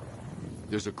else?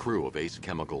 There's a crew of Ace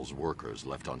Chemicals workers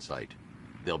left on site.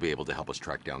 They'll be able to help us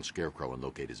track down Scarecrow and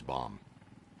locate his bomb.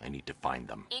 I need to find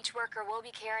them. Each worker will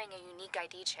be carrying a unique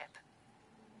ID chip.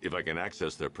 If I can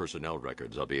access their personnel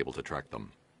records, I'll be able to track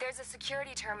them. There's a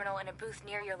security terminal in a booth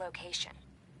near your location.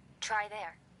 Try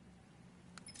there.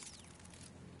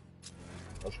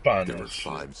 Let's find There are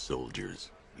 5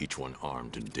 soldiers, each one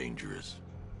armed and dangerous.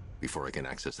 Before I can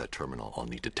access that terminal, I'll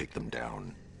need to take them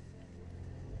down.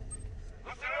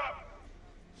 Listen up!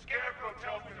 Scarecrow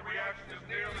tells me the reaction is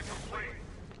nearly complete.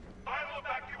 Final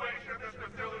evacuation of this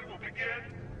facility will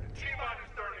begin in T-minus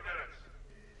 30 minutes.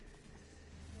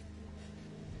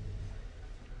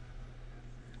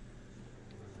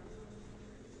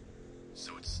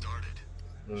 So it started.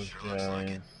 Those Sure looks like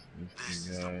it. these This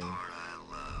two is the guys. part I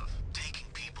love. Taking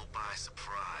people by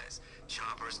surprise.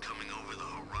 Choppers coming over the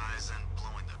horizon,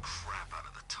 blowing the crap out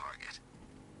of the target.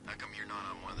 How come you're not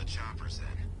on one of the choppers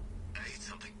then? I ate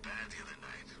something bad the other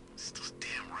night. It's those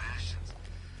damn rations.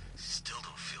 Still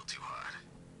don't feel too hot.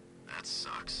 That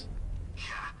sucks.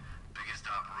 Yeah, biggest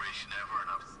operation ever, and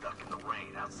I'm stuck in the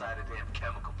rain outside a damn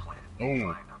chemical plant. Oh.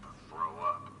 Trying not to throw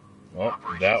up. Oh,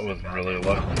 that was really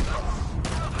lucky.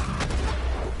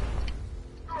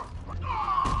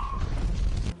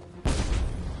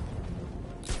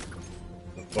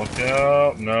 The fuck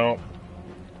out? No.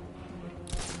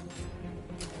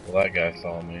 Well, that guy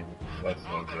saw me. That's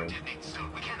no good.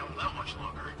 We can't hold out much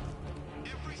longer.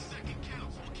 Every second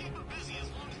counts. We'll keep it busy as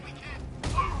long as we can.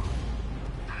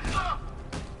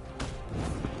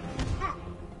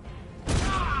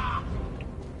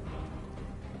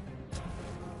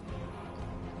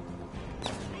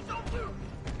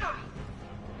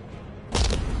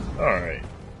 Alright.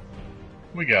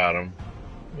 We got him.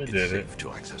 We It's did it. safe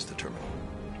to access the terminal.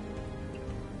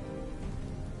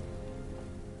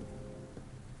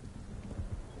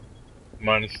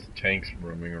 Minus the tanks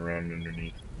roaming around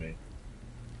underneath me.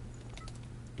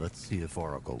 Let's see if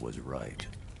Oracle was right.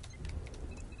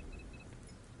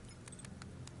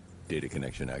 Data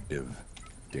connection active.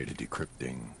 Data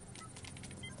decrypting.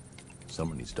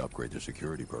 Someone needs to upgrade their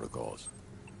security protocols.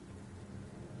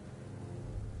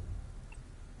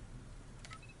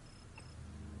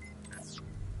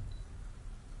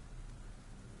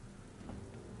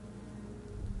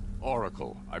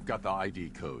 Oracle, I've got the ID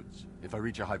codes. If I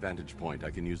reach a high vantage point,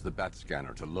 I can use the bat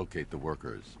scanner to locate the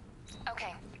workers.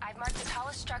 Okay, I've marked the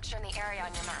tallest structure in the area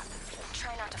on your map.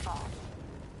 Try not to fall.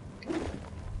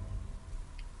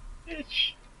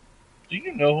 Bitch, do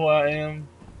you know who I am?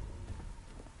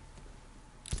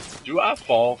 Do I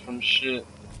fall from shit?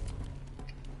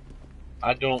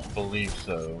 I don't believe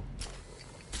so.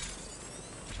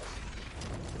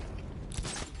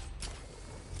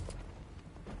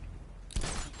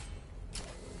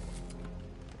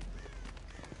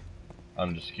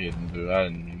 I'm just kidding, dude. I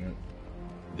didn't mean it.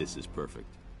 This is perfect.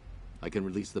 I can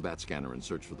release the bat scanner and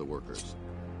search for the workers.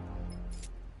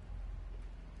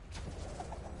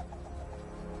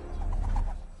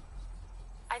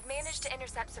 I've managed to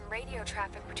intercept some radio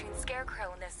traffic between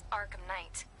Scarecrow and this Arkham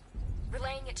Knight.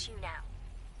 Relaying it to you now.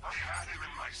 I had him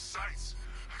in my sights.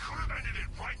 I could have ended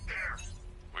it right there.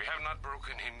 We have not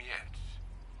broken him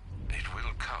yet. It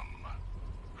will come.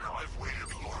 Now I've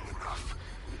waited long enough.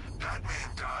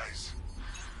 Batman dies.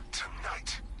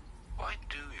 Tonight. Why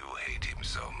do you hate him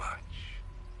so much?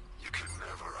 You can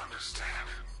never understand.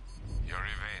 Your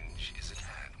revenge is at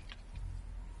hand.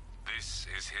 This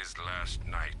is his last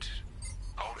night.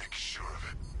 I'll make sure of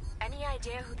it. Any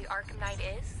idea who the Arkham Knight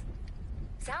is?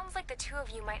 Sounds like the two of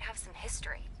you might have some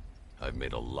history. I've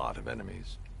made a lot of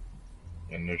enemies.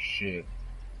 And no shit.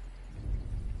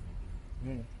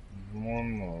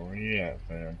 One more. Where you at,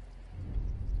 fam?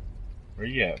 Where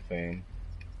you at, fam?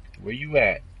 Where you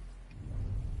at?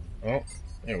 Oh,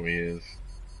 there he is.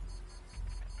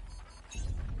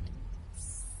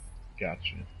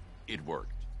 Gotcha. It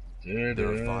worked.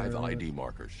 There are 5 ID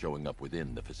markers showing up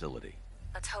within the facility.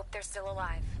 Let's hope they're still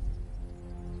alive.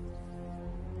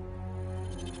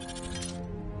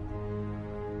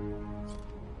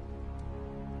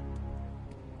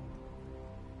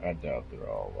 I doubt they're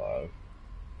all alive.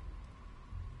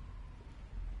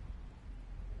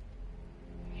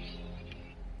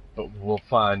 But we'll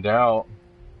find out.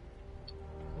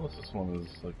 What's this one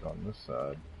is like on this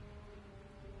side?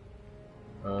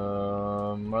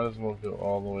 Might as well go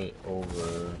all the way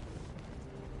over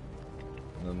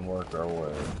and then work our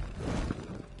way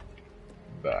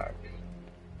back.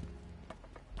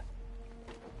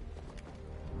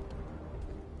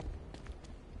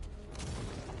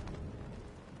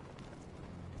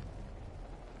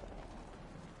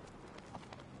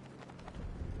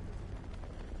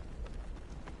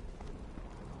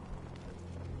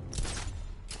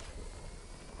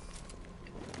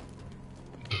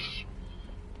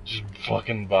 Just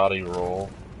fucking body roll.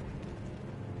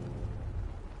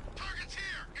 Target's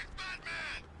here! It's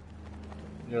Batman!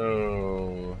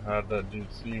 Yo, how'd that dude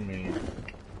see me?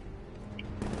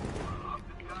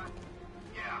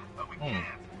 Yeah, but we can't.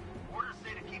 Orders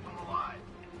say to keep him alive.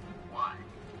 Why?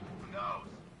 Who knows?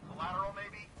 Collateral,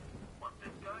 maybe? Want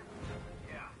this guy?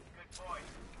 Yeah, good point.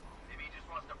 Maybe he just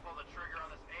wants to pull the trigger on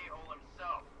this a-hole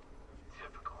himself.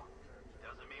 Typical.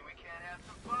 Doesn't mean we can't have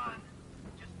some fun.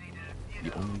 Just need to,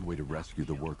 The only way to rescue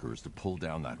the worker is to pull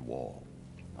down that wall.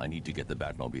 I need to get the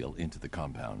Batmobile into the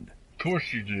compound. Of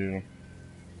course you do.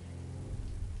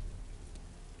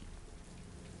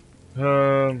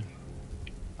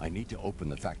 I need to open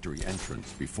the factory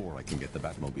entrance before I can get the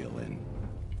Batmobile in.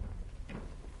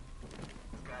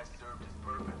 This guy served his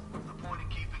purpose. What's the point of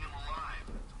keeping him alive?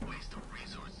 It's a waste of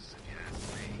resources if you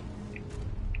ask me.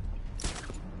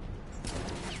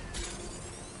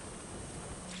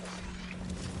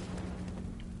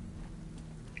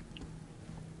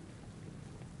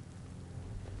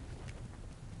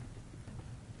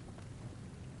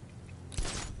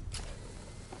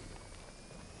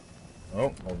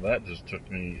 Oh, well that just took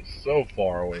me so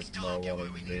far away from where I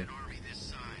wanted to be.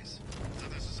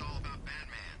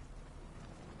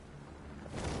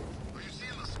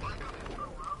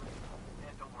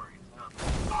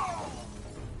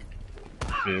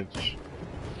 Bitch.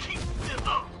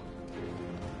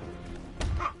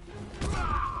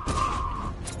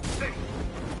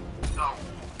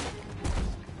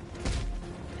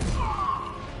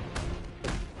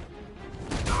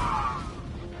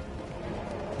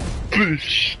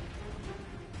 Bitch.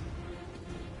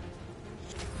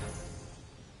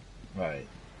 Right.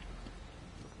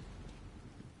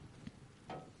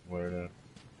 Where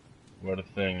the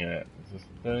thing at? Is this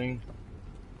the thing?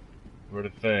 Where the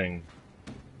thing?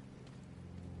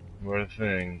 Where the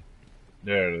thing?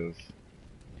 There it is.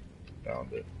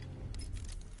 Found it.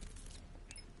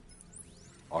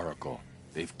 Oracle,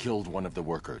 they've killed one of the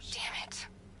workers. Damn it.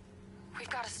 We've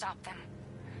got to stop them.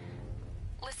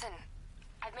 Listen,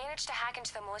 I've managed to hack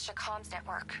into the militia comms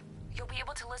network. You'll be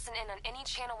able to listen in on any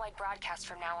channel-wide broadcast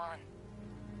from now on.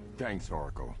 Thanks,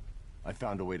 Oracle. I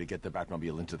found a way to get the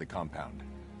Batmobile into the compound.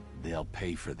 They'll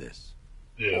pay for this.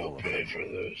 They'll pay for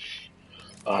this.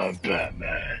 I'm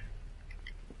Batman.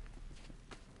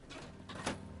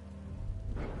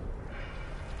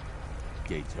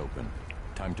 Gates open.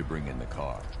 Time to bring in the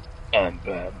car. I'm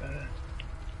Batman.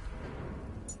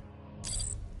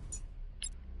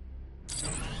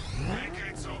 Main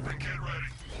gates open, get ready.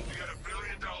 We got $1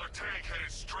 billion tank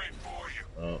headed straight for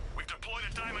you. Oh. We've deployed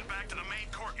a diamond back to the main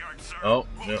courtyard, sir. Oh,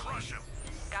 we'll crush him.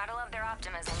 Gotta love their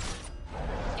optimism.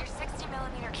 Your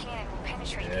 60mm cannon will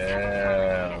penetrate these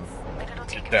Yeah. heavy units, but it'll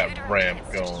take Get a few that direct ramp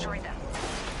hits to going. destroy them.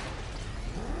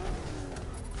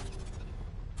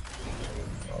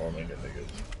 Oh, I'm gonna get a good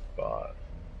spot.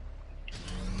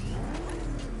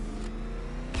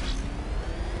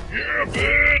 Yeah,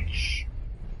 bitch!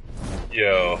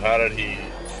 Yo, how did he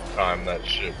time that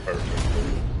shit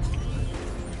perfectly?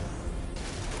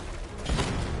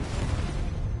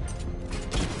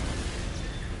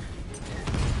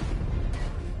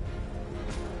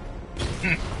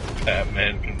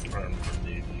 Batman confirmed for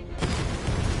Navy.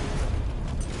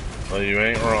 Well, you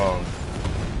ain't wrong.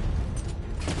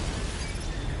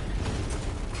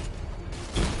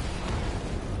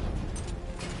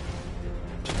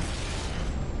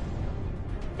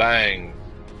 Bang.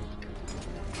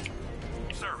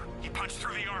 Sir, he punched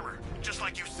through the armor, just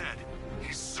like you said.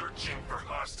 He's searching for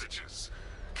hostages.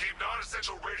 Keep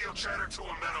non-essential radio chatter to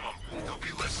a minimum. He'll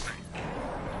be listening.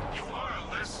 You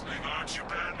are listening, aren't you,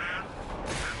 Batman?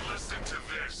 Then listen to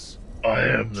this. I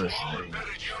am To all listening.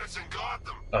 embedded units in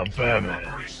Gotham, I'm Batman.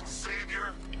 Operation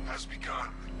Savior has begun.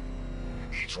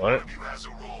 Each What? one of you has a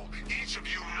role. Each of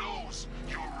you knows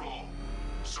your role.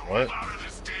 So What? move out of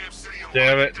this damn city and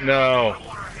Damn lock it, down. no. I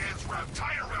want our hands wrapped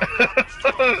tight around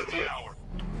Arkham the hour.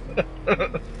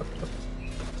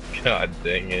 God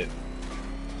dang it.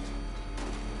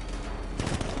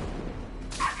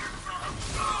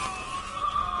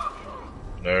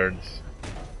 Nerds.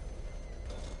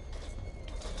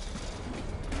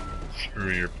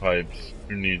 Screw your pipes.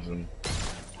 Who needs them?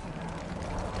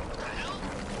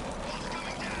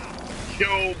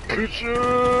 Yo,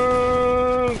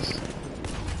 bitches!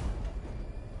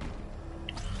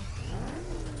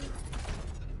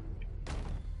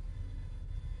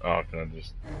 Oh, can I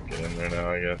just get in there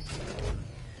now, I guess?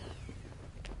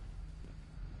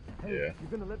 Hey, Yeah. you're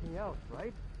gonna let me out,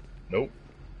 right? Nope.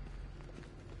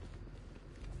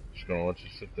 Just gonna let you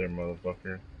sit there,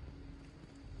 motherfucker.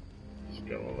 Just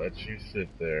gonna let you sit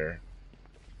there.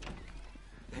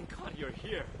 Thank God you're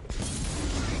here.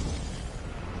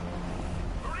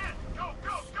 Go,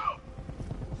 go, go!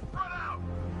 Spread out!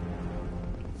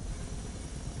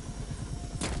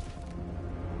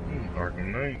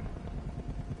 Arkham Knight.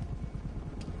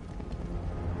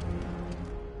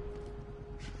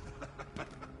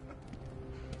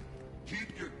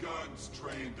 Keep your guns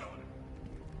trained on him.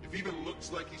 If he even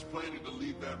looks like he's planning to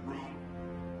leave that room,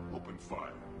 open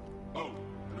fire. Oh,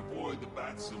 and avoid the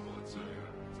bat symbol. It's a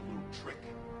little trick.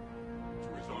 It's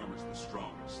where his armor's the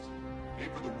strongest. Aim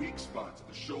for the weak spots at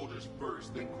the shoulders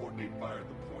first, then coordinate fire at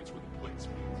the points where the plates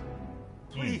meet.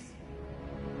 Please.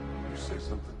 You say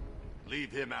something?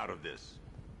 Leave him out of this.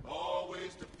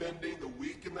 Always defending the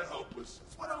weak and the helpless.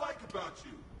 That's what I like about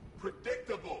you.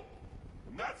 Predictable.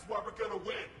 And that's why we're gonna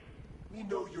win. We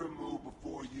know your move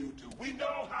before you do. We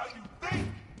know how you think!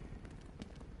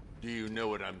 Do you know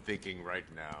what I'm thinking right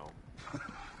now?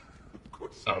 Of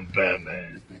course. I'm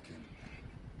Batman. You're thinking,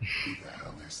 who the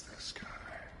hell is this guy?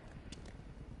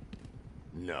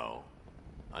 No.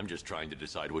 I'm just trying to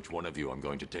decide which one of you I'm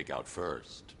going to take out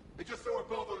first. And just so we're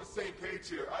both on the same page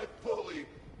here, I fully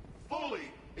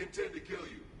intend to kill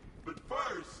you. But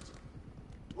first,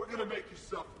 we're gonna make you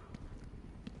suffer.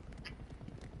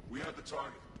 We have the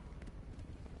target.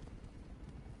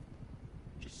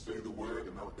 Just say the word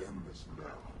and I'll end this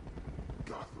now.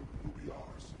 Gotham will be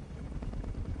ours.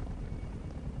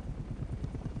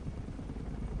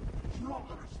 You don't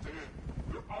understand.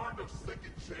 There are no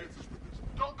second chances with this.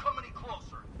 Don't come any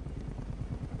closer.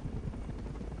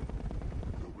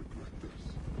 You'll regret this.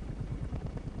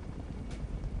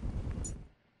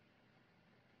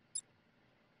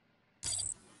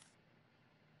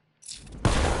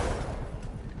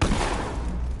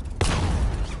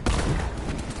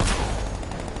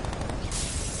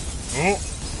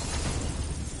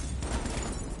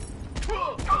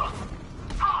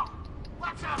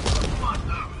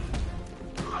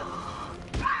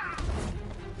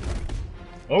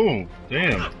 Oh,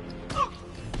 damn.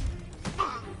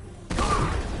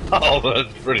 Oh,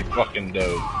 that's pretty fucking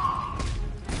dope.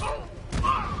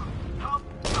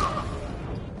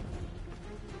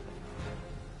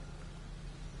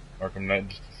 Arkham Knight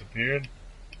just disappeared?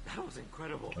 That was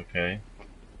incredible. Okay.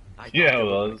 Yeah, it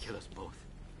was. Kill us both.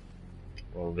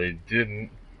 Well, they didn't.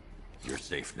 You're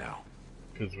safe now.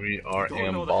 Because we are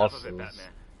Don't know the half of bosses. it, Batman.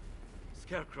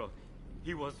 Scarecrow,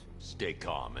 he was... Stay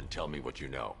calm and tell me what you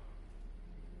know.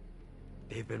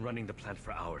 They've been running the plant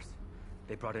for hours.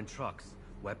 They brought in trucks,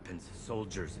 weapons,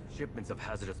 soldiers, shipments of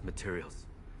hazardous materials.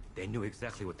 They knew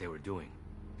exactly what they were doing.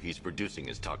 He's producing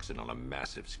his toxin on a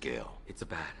massive scale. It's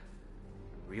bad.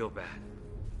 Real bad.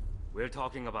 We're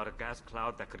talking about a gas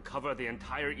cloud that could cover the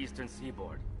entire eastern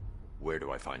seaboard. Where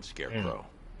do I find Scarecrow?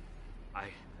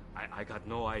 I got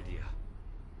no idea.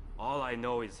 All I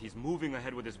know is he's moving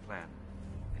ahead with his plan.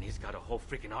 And he's got a whole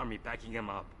freaking army backing him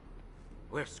up.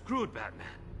 We're screwed, Batman.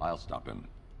 I'll stop him.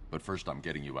 But first I'm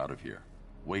getting you out of here.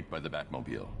 Wait by the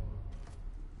Batmobile.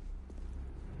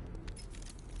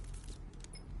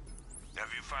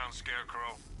 Have you found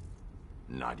Scarecrow?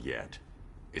 Not yet.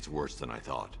 It's worse than I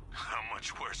thought. How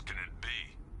much worse can it be?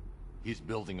 He's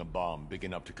building a bomb big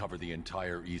enough to cover the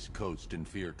entire East Coast in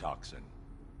fear toxin.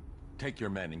 Take your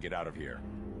men and get out of here.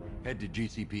 Head to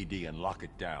GCPD and lock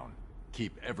it down.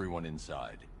 Keep everyone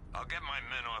inside. I'll get my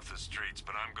men off the streets,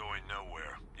 but I'm going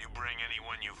nowhere. You bring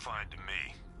anyone you find to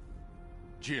me.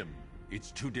 Jim, it's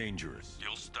too dangerous.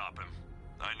 You'll stop him.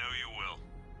 I know you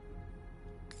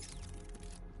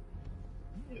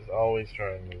will. He's always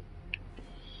trying to...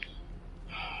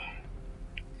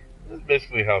 That's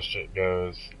basically how shit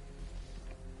goes.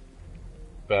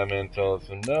 Batman tells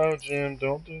him, no, Jim,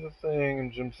 don't do the thing.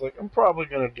 And Jim's like, I'm probably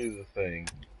gonna do the thing.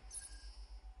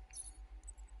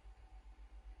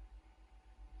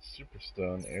 Super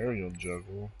stun, aerial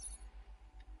juggle.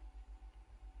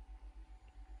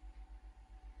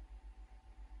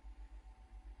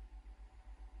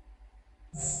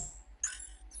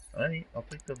 Alright, I'll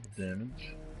take up the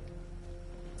damage.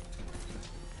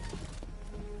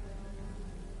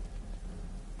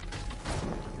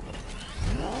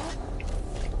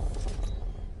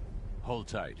 Hold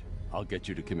tight. I'll get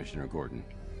you to Commissioner Gordon.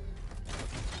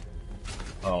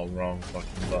 Oh, wrong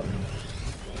fucking button.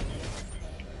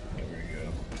 There we go.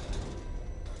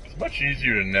 It's much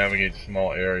easier to navigate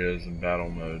small areas in battle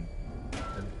mode.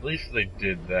 At least they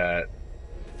did that.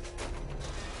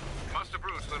 Master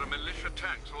Bruce, there are militia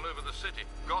tanks all over the city.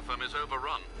 Gotham is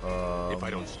overrun. If I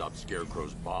don't stop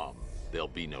Scarecrow's bomb, there'll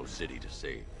be no city to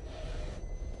save.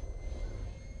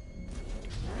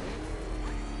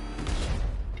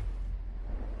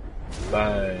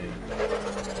 Bang.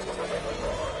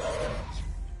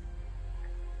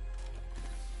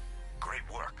 Great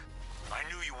work. I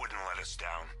knew you wouldn't let us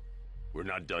down. We're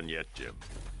not done yet, Jim.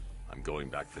 I'm going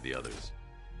back for the others.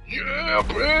 Yeah,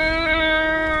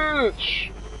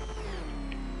 bitch!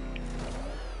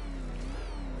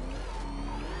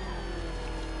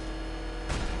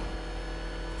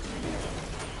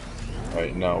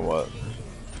 Right, now what?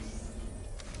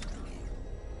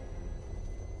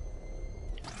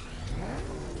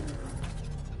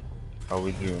 How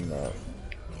we doing that?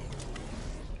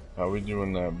 How we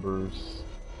doing that, Bruce?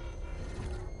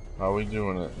 How we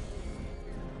doing it?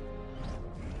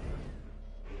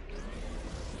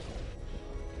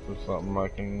 Is there something I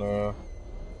can,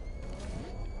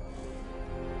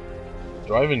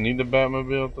 Do I even need the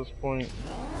Batmobile at this point?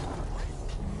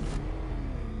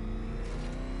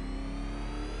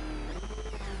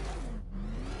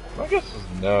 My guess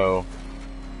is no.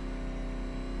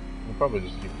 We'll probably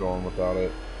just keep going without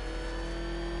it.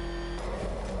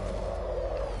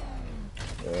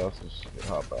 Yeah, let's just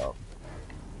hop out.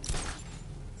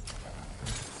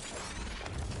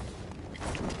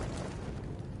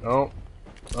 Oh.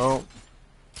 Oh.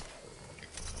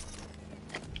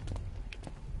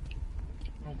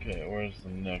 Okay, where's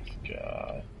the next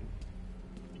guy?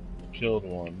 Killed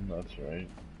one, that's right.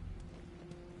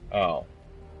 Oh.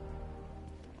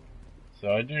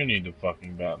 So I do need the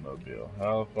fucking Batmobile.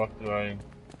 How the fuck do I...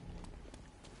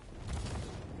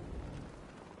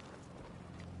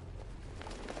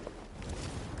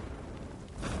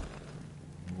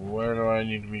 Where do I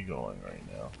need to be going right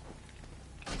now?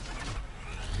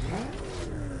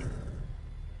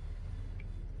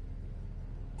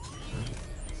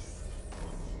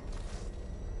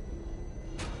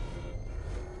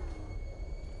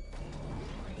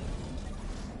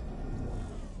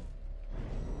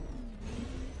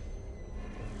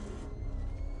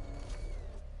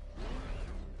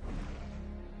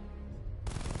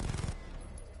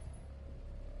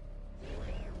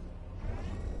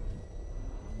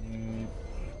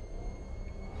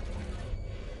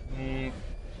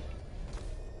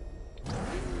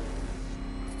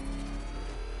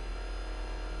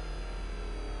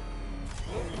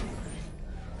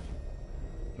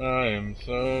 I am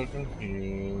so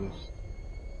confused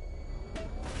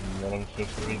on what I'm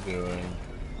supposed to be doing.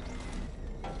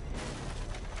 I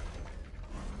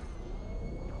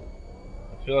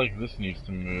feel like this needs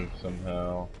to move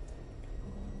somehow.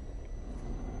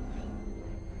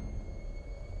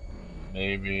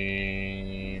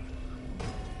 Maybe...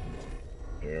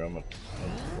 Here, let's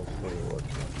put it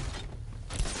working.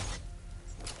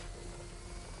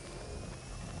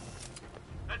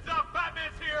 Heads up,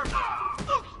 Batman's here!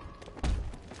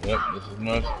 Yep, this is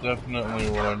most definitely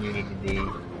what I needed to be.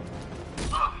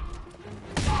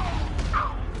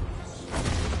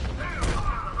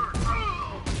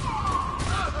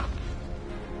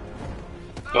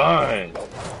 Fine!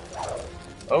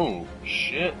 Oh,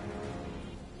 shit.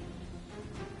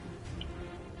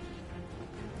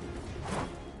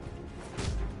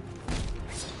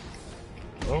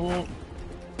 Oh.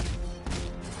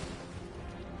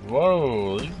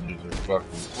 Whoa, these dudes are fucking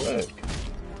quick.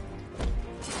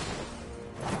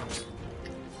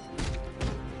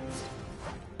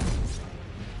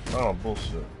 Oh,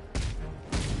 bullshit.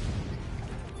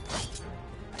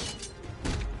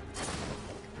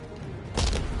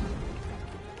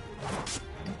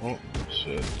 Oh,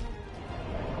 shit.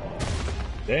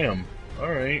 Damn.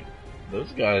 Alright.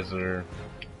 Those guys are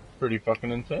pretty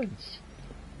fucking intense.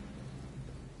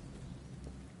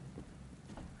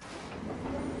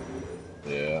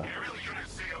 Yeah.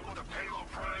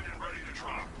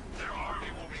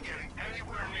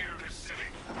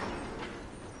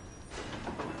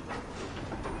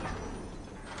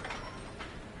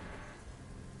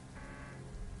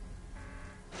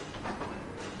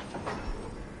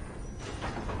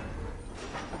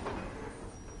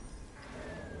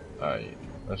 Alright,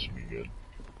 that should be good.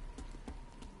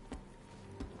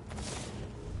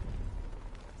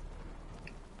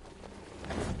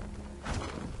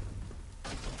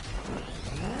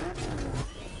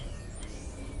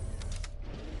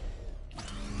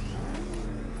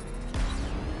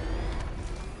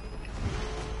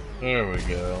 There we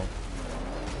go.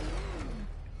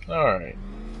 Alright,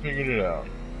 figured it out.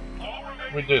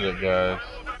 We did it, guys.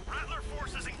 Rattler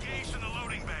forces engaged in the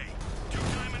loading bay. 2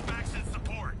 Diamondbacks in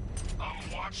support. I'm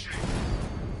watching.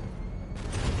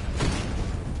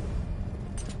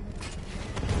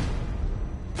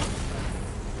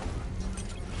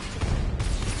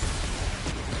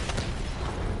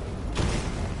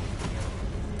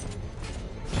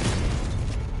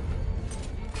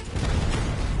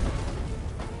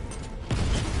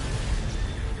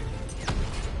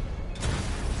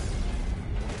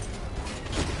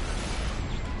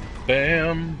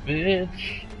 Bam,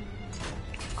 bitch.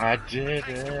 I did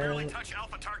Barely it. touch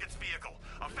Alpha Target's vehicle.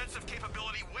 Offensive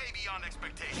capability way beyond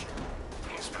expectation.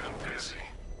 He's been busy.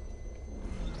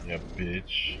 Yeah,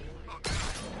 bitch.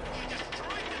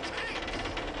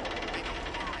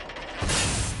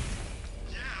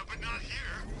 Yeah, but not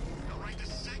here. Not right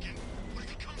this second. What if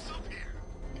he comes up here?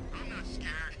 I'm not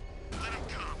scared. Let him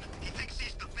come. He thinks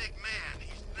he's the big man.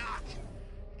 He's not.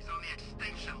 He's on the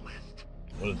extinction list.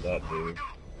 What did that do?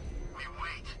 We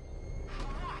wait. For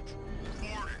what?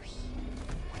 Orders.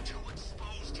 We're too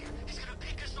exposed here. He's gonna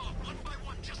pick us off one by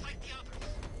one, just like the others.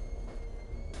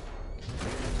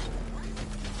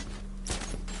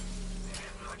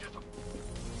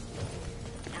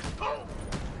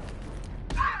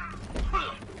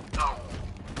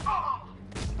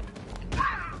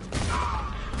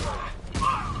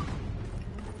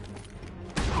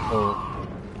 Oh.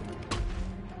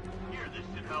 Here, this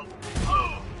should help.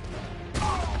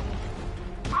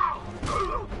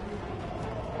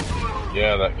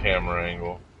 Yeah, that camera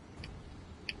angle.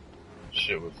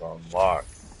 Shit was on lock.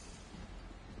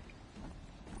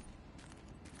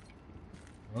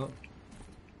 Huh?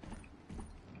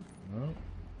 No.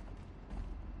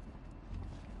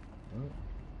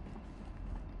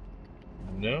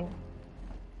 No.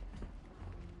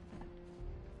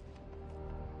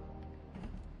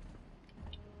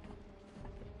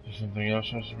 Is there something else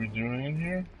I should be doing in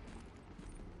here?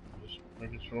 Just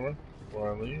making sure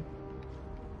before I leave.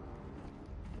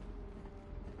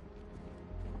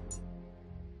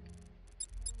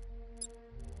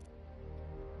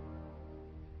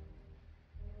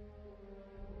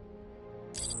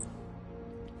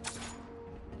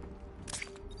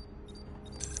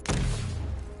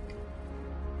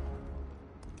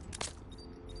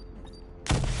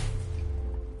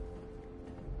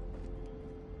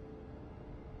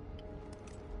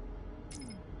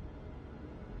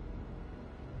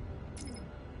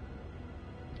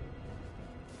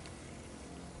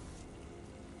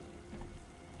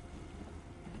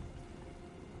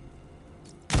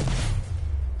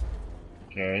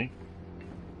 Okay.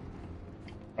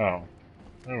 Oh,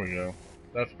 there we go.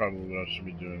 That's probably what I should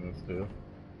be doing this too.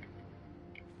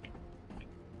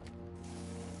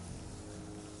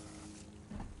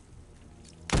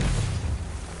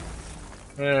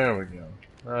 There we go.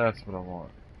 That's what I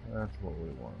want. That's what we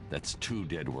want. That's 2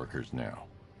 dead workers now.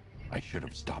 I should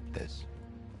have stopped this.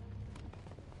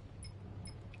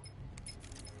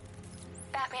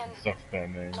 Batman, Sucks,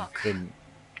 Batman. look, Couldn't.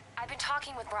 I've been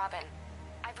talking with Robin.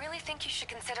 I really think you should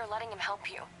consider letting him help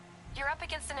you. You're up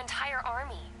against an entire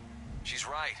army. She's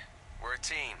right. We're a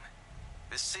team.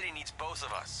 This city needs both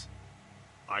of us.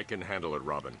 I can handle it,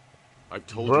 Robin. I've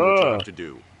told you what you have to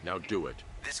do. Now do it.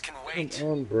 This can wait. Come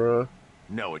on, bruh.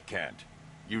 No, it can't.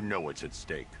 You know what's at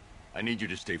stake. I need you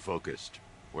to stay focused,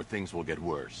 or things will get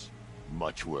worse.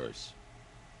 Much worse.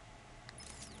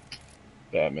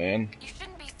 Batman. You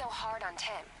shouldn't be so hard on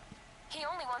Tim. He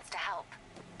only wants to help.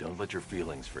 Don't let your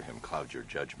feelings for him cloud your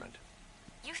judgment.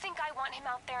 You think I want him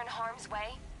out there in harm's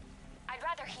way? I'd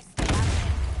rather he stay out of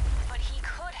it, but he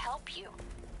could help you.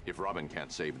 If Robin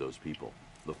can't save those people,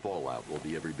 the fallout will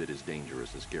be every bit as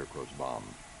dangerous as Scarecrow's bomb.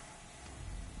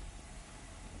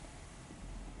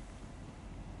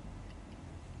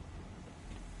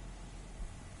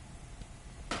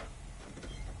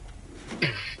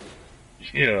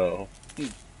 Yo.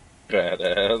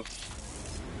 Badass.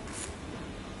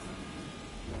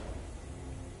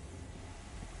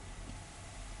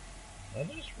 I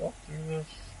just walk through this?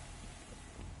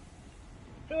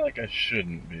 I feel like I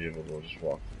shouldn't be able to just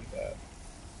walk through that.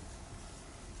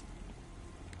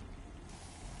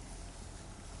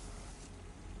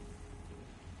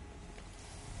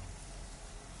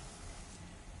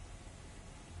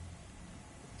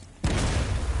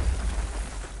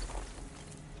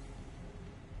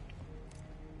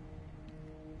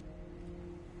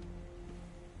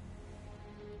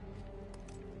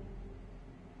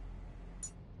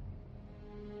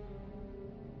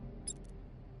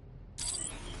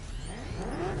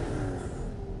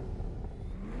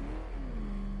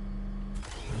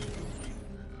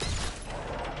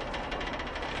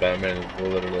 Batman is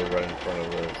literally right in front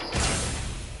of this.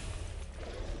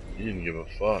 He didn't give a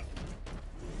fuck.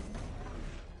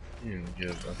 He didn't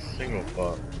give a single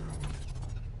fuck.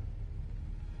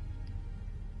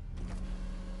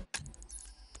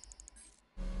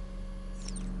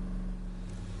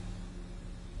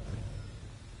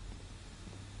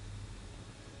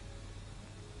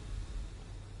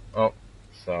 Oh,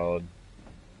 solid.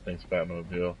 Thanks,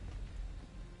 Batmobile.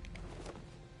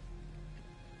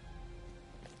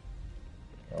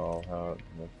 Oh, how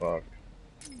the fuck.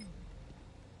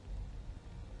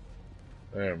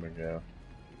 There we go.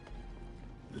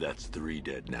 That's 3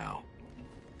 dead now.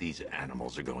 These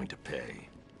animals are going to pay.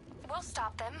 We'll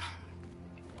stop them.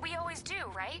 We always do,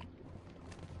 right?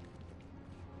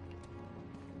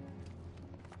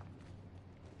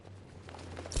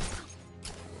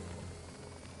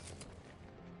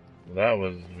 That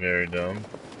was very dumb.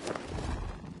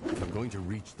 If I'm going to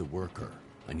reach the worker,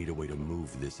 I need a way to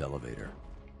move this elevator.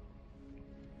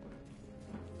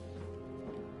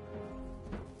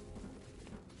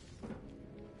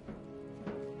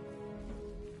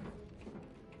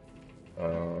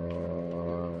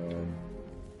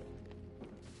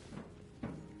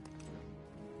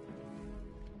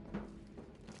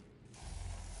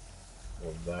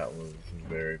 Well, that was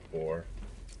very poor.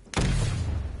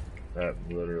 That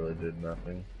literally did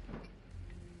nothing.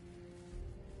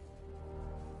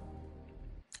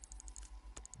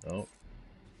 Nope.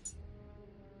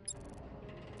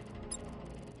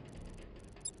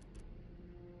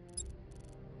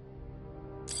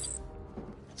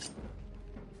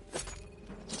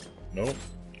 Nope.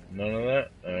 None of that.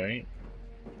 Alright.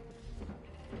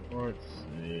 Let's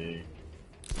see.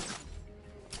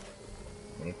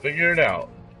 I'm gonna figure it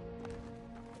out.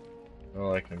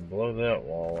 Well, I can blow that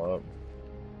wall up.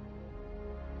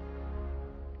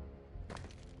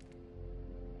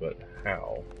 But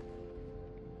how?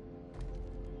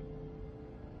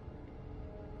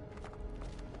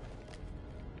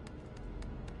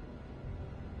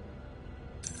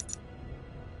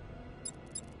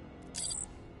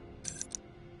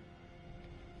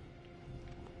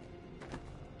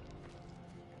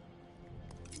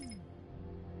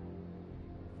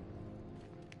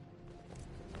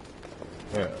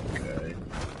 Okay.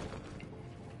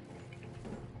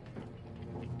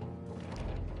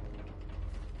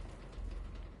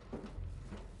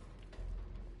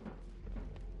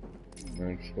 The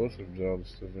explosive job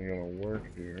just isn't gonna work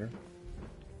here.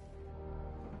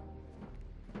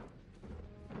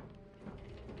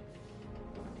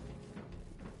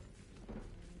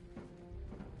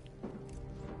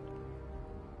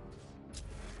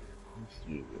 Let's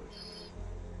do this.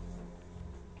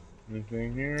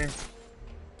 Anything here?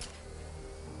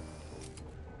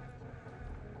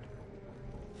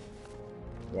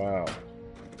 Wow.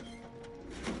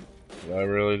 Did I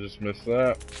really just miss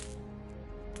that?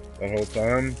 That whole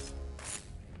time?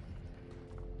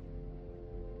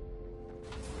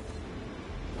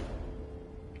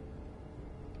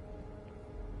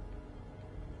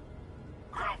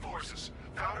 Ground forces,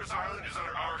 Founders Island is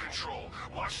under our control.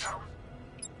 Watchtower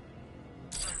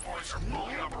points are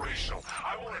fully operational.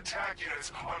 I want attack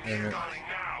units on Miagani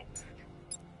now.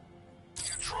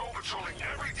 Drone patrolling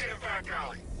every damn back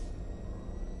alley.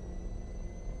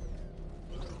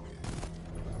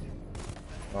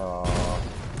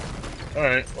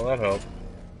 Alright, well that helped.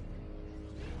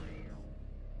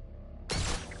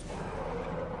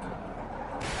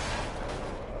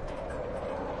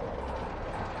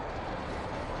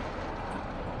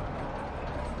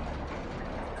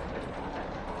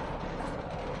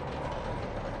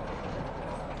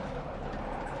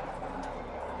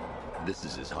 This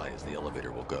is as high as the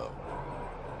elevator will go.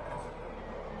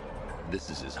 This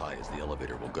is as high as the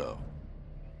elevator will go.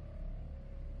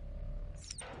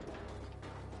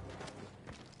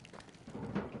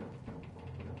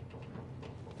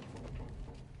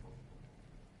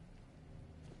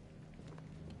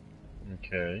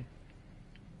 Okay.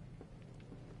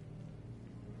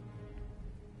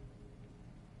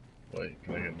 Wait,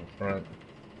 can I get in the front?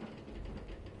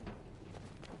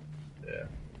 Yeah.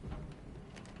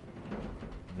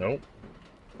 Nope.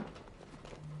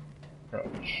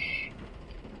 Crouch.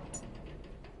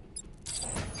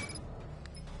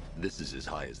 This is as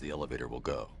high as the elevator will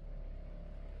go.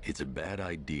 It's a bad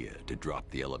idea to drop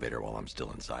the elevator while I'm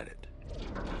still inside it.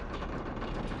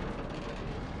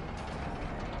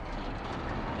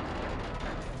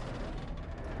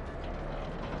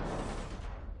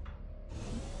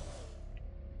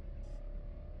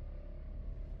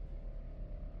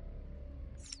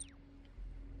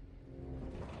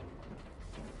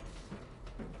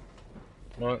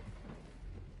 What?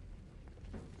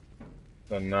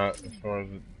 Then not as far as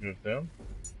it goes down?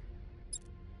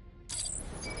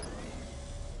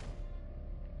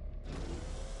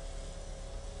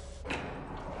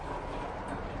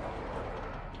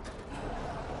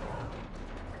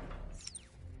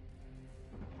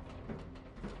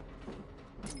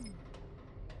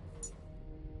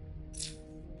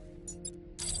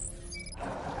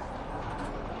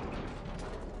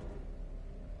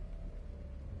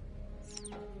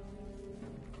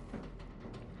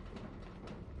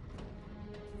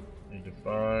 Need to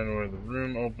find where the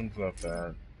room opens up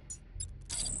at.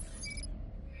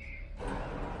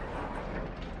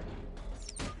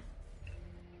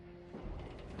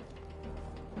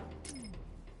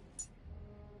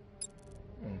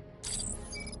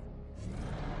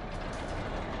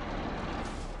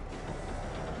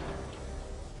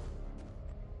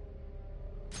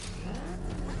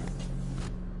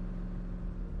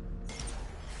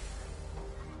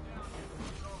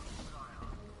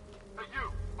 Hey you,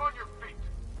 on your feet.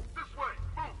 This way,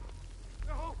 move.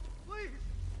 No, please.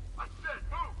 I said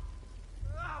move.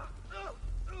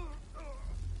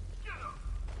 Get up.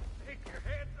 Take your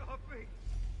hands off me.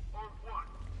 On what?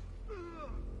 You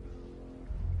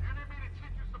need me to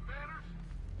teach you some manners?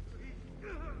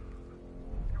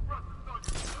 You brought this on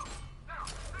yourself. Now,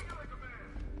 take it like a man.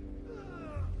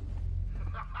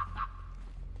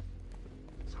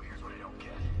 So here's what I don't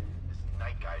get. This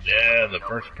night guy Yeah, the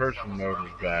first person mode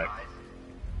is back.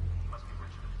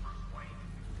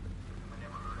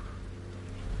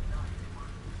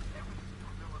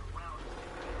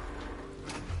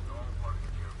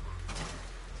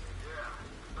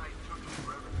 Night took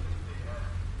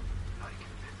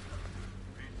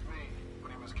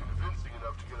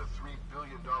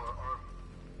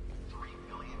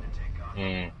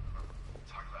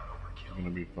It's gonna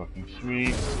be fucking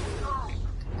sweet.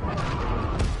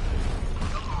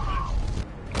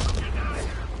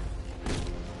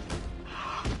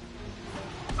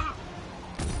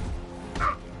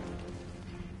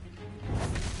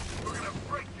 We're gonna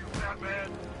break you,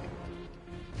 Batman!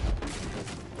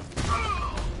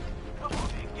 Come on,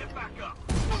 man, get back up!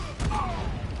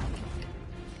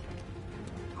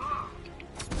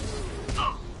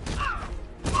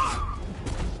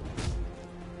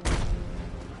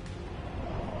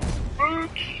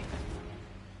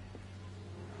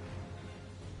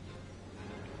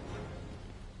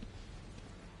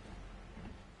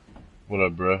 What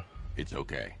up, bruh? It's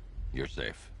okay. You're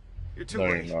safe. You're too No,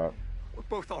 late. you're not. We're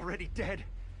both already dead.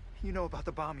 You know about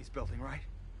the bomb he's building, right?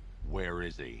 Where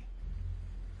is he?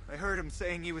 I heard him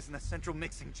saying he was in the central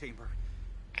mixing chamber.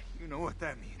 You know what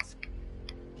that means.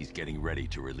 He's getting ready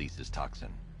to release his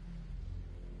toxin.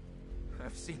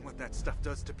 I've seen what that stuff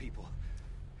does to people.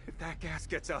 If that gas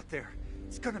gets out there,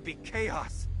 it's gonna be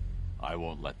chaos. I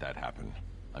won't let that happen.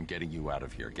 I'm getting you out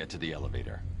of here. Get to the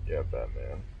elevator. Yeah,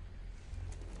 Batman.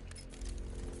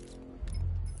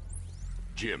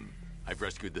 Jim, I've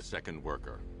rescued the second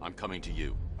worker. I'm coming to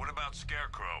you. What about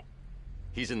Scarecrow?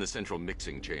 He's in the central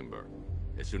mixing chamber.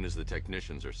 As soon as the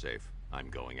technicians are safe, I'm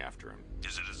going after him.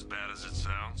 Is it as bad as it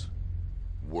sounds?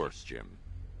 Worse, Jim.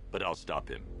 But I'll stop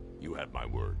him. You have my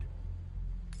word.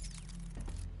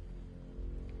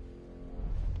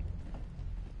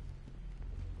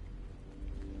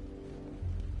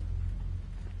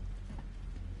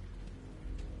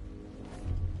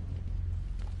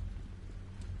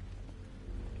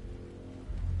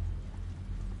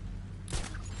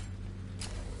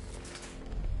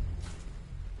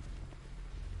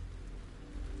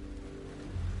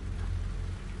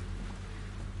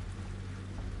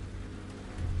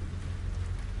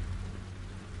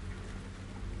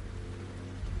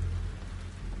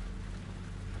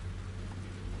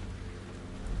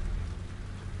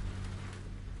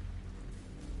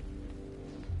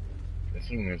 I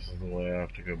assume this is the way I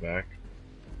have to go back.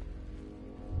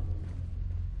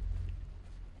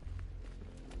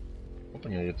 I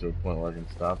think I get to a point where I can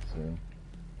stop soon.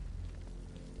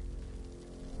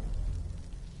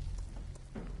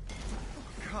 Oh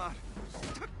God, I'm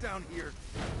stuck down here.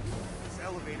 This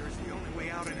elevator is the only way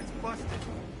out and it's busted.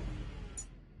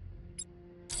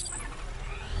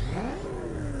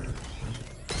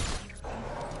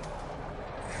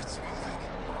 It's moving.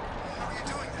 How are you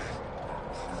doing that?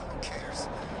 Who cares?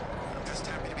 I'm just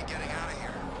happy to be getting out of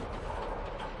here.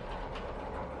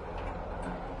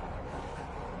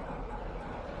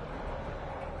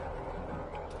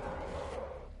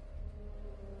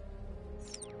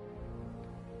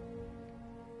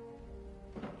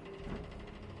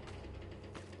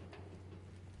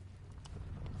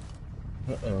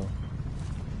 Uh-oh.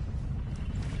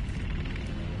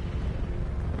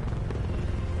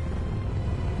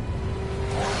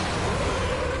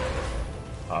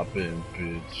 Hop in,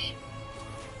 bitch.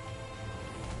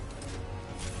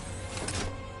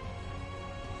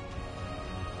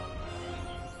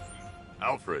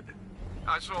 Alfred.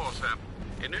 I saw, Sam.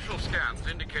 Initial scans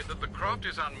indicate that the craft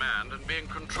is unmanned and being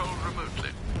controlled remotely.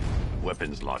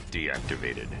 Weapons lock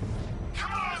deactivated.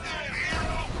 Come on then,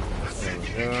 hero! Let's see if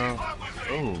you There we can go. keep up with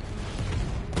me! Oh.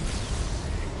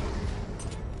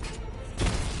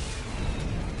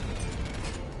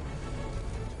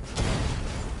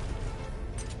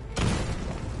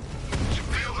 Did you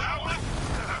feel that one?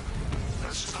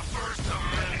 That's just the first of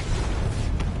many.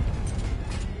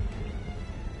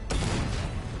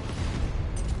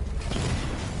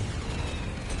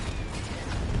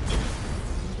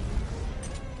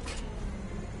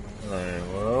 Alright,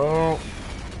 well.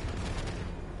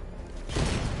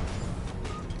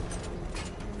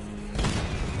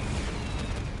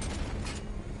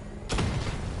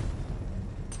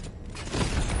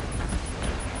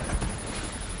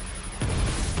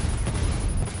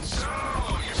 So,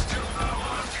 you still not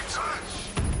lost your touch?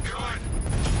 Good.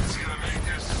 It's gonna make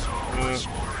this so much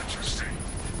more interesting.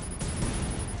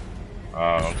 Oh,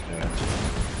 okay.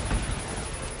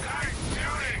 Nice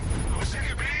shooting! I wish I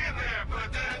could be in there, but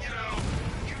then, you know,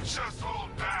 you just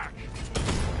hold back.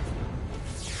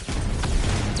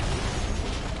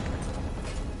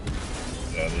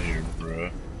 Get out of here,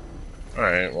 bruh.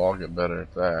 Alright, well, I'll get better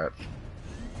at that.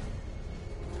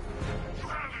 You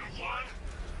haven't won.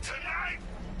 Tonight,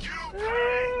 you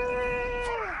pay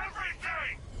for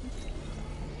everything!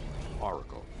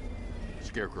 Oracle.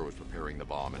 Scarecrow is preparing the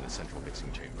bomb in the central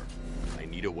mixing chamber. I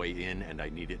need a way in, and I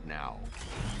need it now.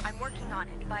 I'm working on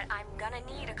it, but I'm gonna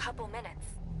need a couple minutes.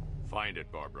 Find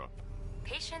it, Barbara.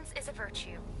 Patience is a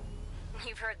virtue.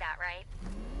 You've heard that, right?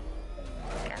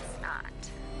 Guess not.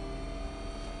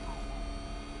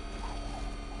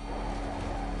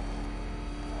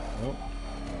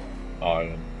 Oh,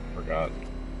 I forgot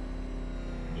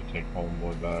to take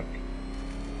Homeboy back.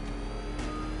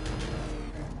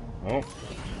 Oh.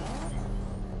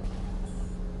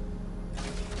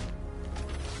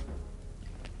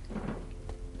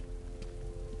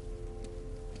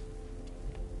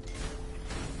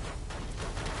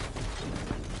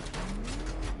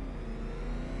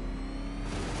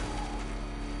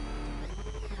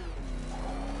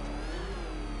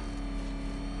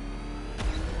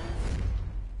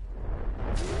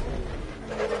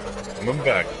 I'm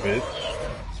back, bitch.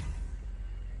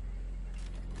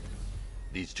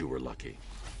 These two were lucky.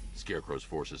 Scarecrow's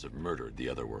forces have murdered the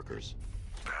other workers.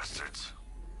 Bastards.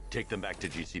 Take them back to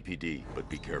GCPD, but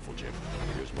be careful, Jim.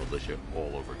 There's militia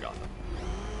all over Gotham.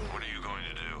 What are you going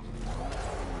to do?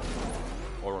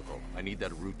 Oracle, I need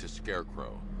that route to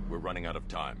Scarecrow. We're running out of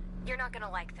time. You're not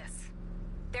gonna like this.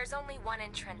 There's only one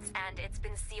entrance, and it's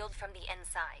been sealed from the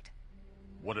inside.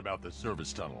 What about the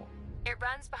service tunnel? It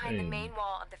runs behind the main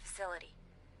wall of the facility.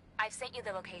 I've sent you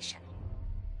the location.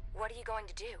 What are you going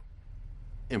to do?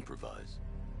 Improvise.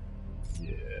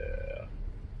 Yeah.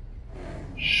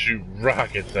 Shoot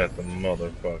rockets at the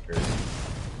motherfucker.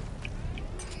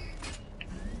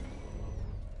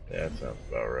 Yeah, that sounds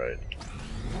about right.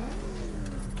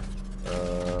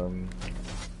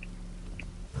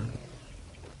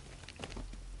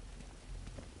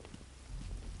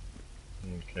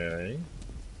 Okay.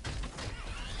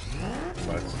 Am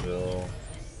I still...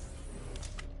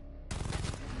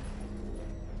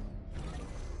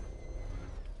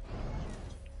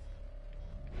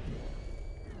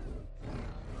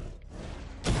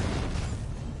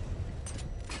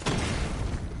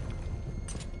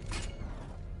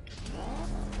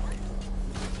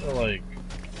 like...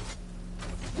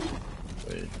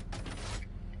 Wait.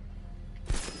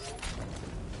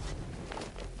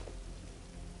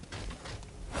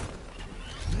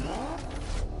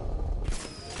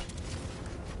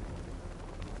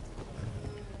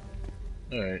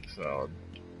 Alright, solid.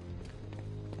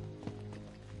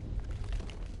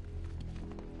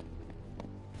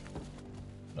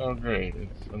 Oh great,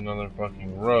 it's another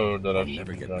fucking road that I should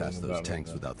never be get driving past those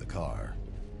tanks without the car.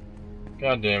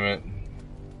 God damn it.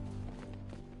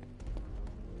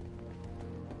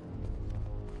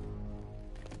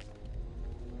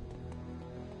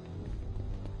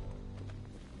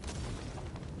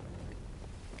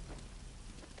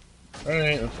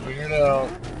 Alright, let's figure it out.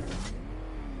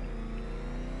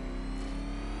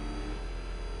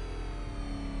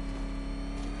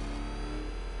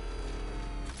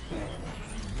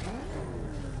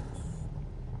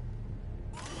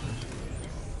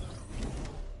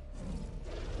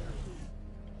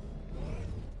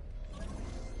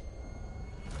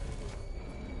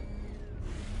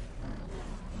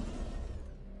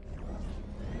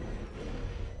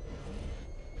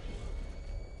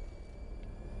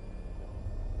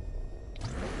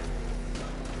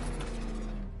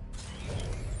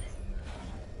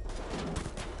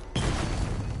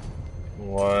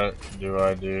 What do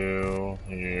I do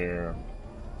here?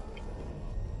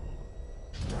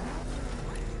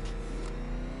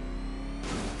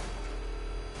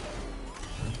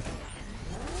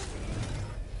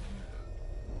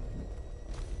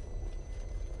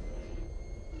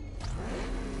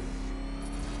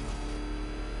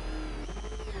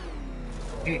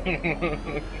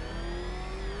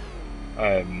 I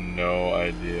have no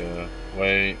idea.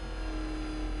 Wait.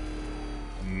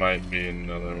 Might be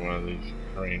another one of these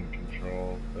crane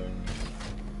control things.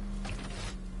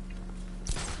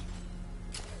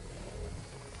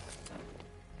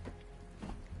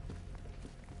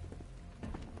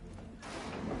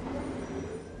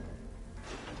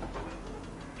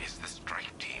 Is the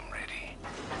strike team ready?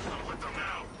 I'm with them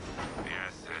now. The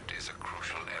asset is a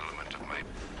crucial element of my...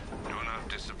 Do not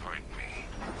disappoint me.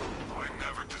 I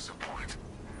never disappoint.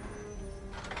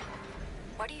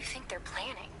 What do you think they're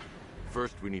planning?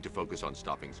 First, we need to focus on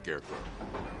stopping Scarecrow.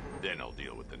 Then I'll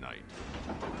deal with the Knight.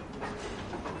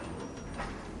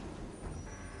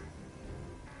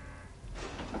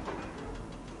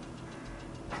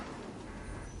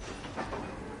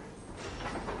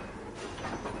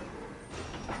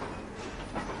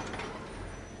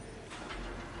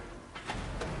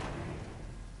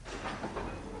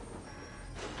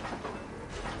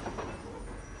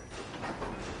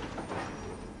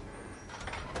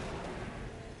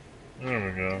 There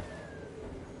we go.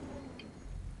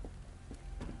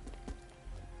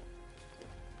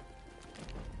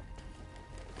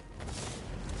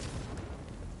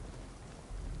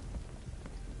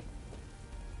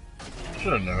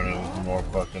 Should have known it was more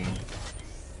fucking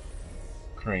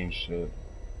crane shit.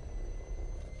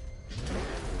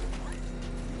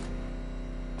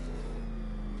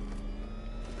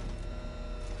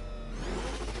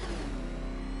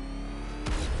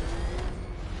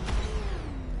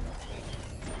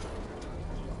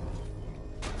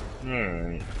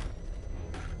 Alright.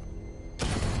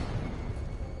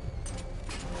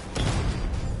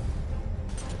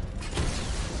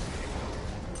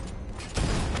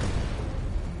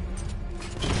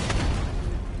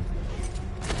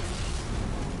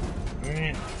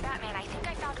 Batman, I think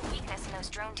I found a weakness in those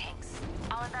drone tanks.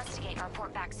 I'll investigate and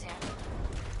report back soon.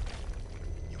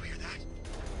 You hear that?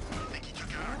 I think he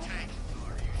took out our tank.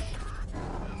 Are you sure?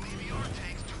 Maybe our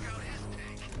tanks took out his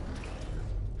tank.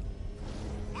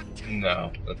 What tank?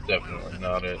 No, that's definitely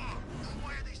not it.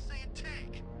 Why are they saying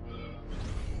tank?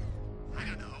 I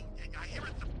don't know. I hear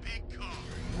it's a big car.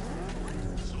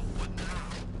 So what now?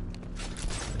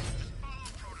 Just follow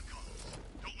protocols.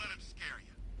 Don't let him scare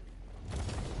you.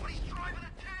 But he's driving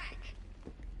a tank.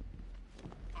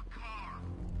 A car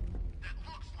that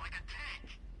looks like a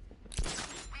tank.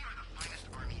 We are the finest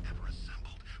army ever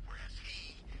assembled, whereas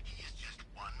he is just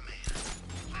one man.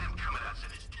 Let him come at us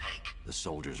in his tank. The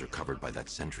soldiers are covered by that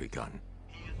sentry gun.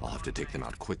 I'll have to take them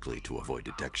out quickly to avoid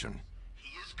detection.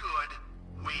 He is good.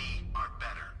 We are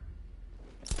better.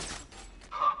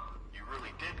 Huh. You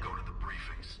really did go to the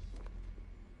briefings.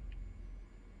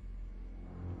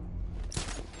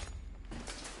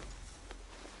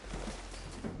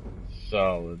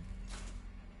 Solid.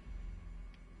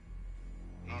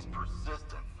 He's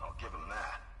persistent, I'll give him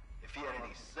that. If he had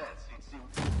any sense, he'd see...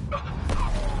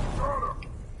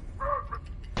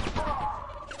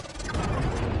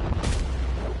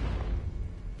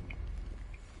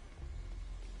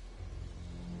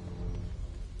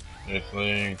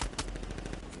 Seriously?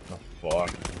 Oh,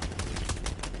 fuck.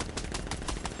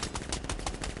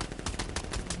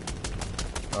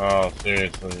 Oh,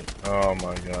 seriously. Oh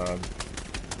my god.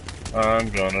 I'm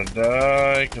gonna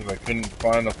die because I couldn't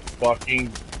find the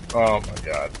fucking... Oh my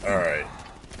god. Alright.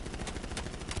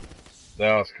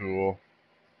 That was cool.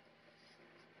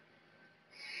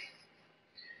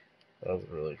 That was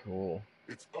really cool.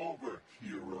 It's over,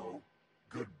 hero.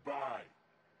 Goodbye.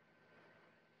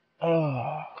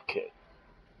 Oh, okay.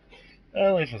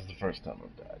 At least it's the first time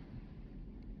I've died.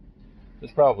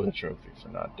 There's probably a trophy for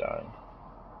not dying.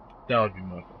 That would be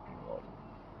my fucking love.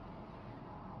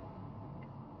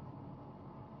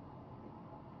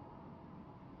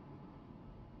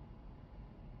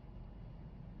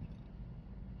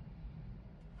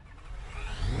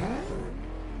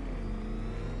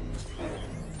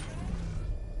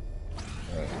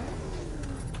 Alright.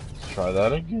 Let's try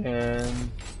that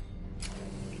again.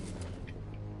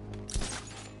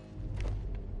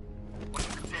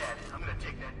 I'm gonna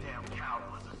take that damn cowl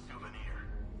as a souvenir.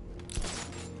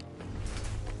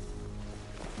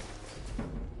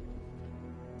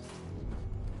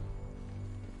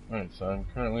 Alright, so I'm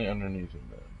currently underneath him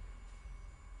then.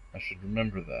 I should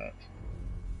remember that.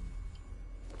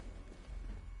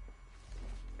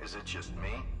 Is it just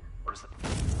me? Or is it...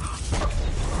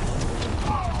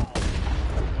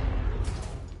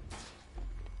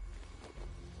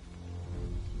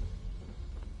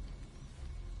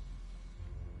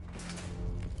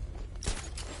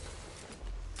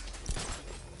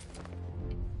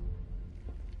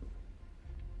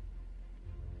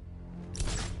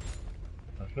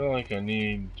 I feel like I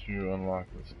need to unlock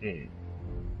this gate.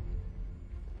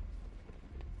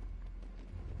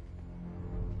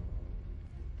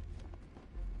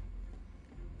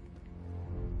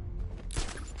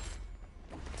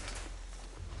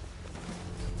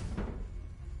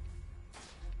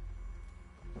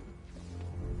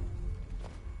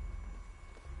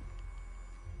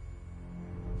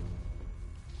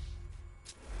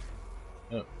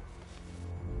 Yep.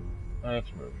 That's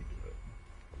where we do it.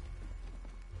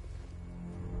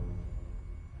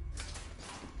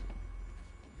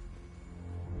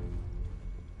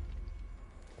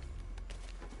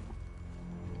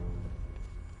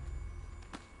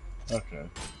 Okay.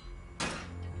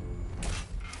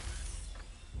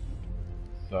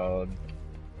 Solid.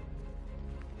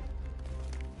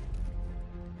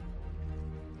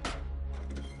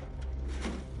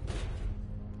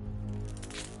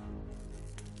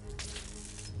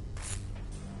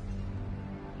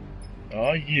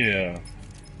 Oh yeah.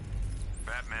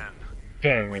 Batman.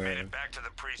 We made it back to the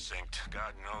precinct.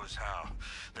 God knows how.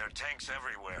 There are tanks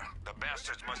everywhere. The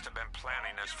bastards must have been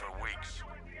planning this for weeks.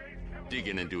 Dig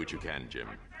in and do what you can, Jim.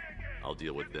 I'll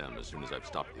deal with them as soon as I've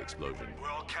stopped the explosion. We're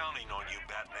all counting on you,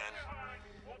 Batman.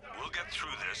 We'll get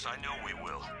through this. I know we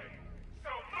will. So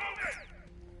move it!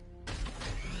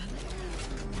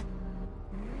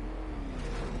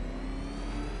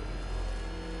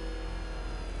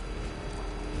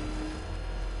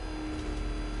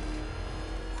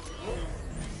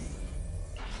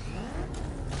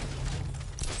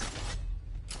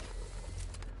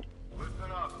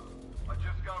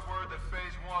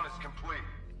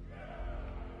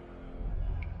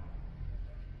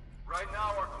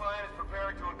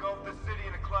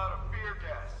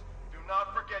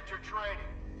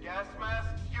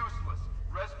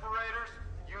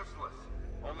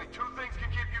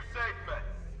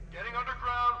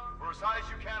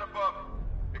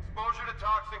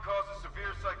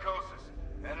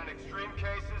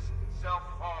 cases,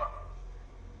 self-harm.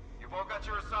 You've all got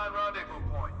your assigned rendezvous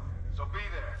point, so be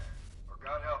there, or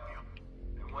God help you.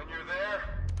 And when you're there,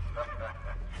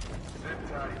 sit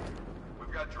tight.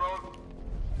 We've got drones.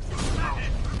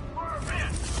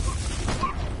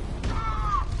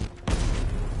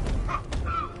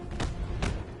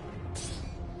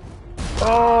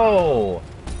 Oh!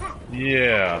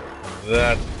 Yeah,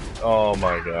 that. Oh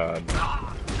my god.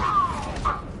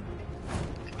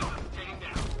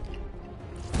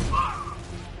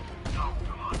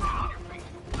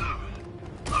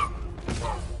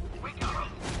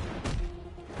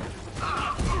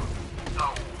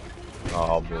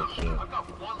 Oh, bullshit.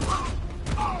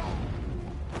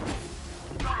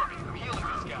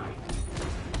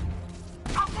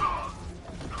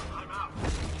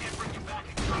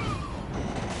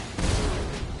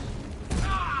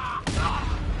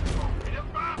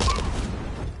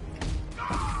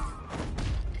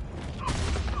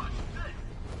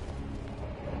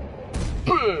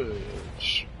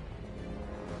 Bitch.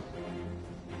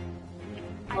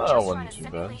 I That just run wasn't a too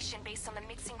bad. simulation based on the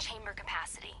mixing chamber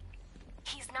capacity.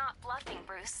 He's not bluffing,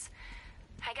 Bruce.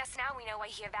 I guess now we know why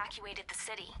he evacuated the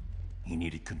city. He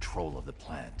needed control of the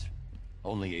plant.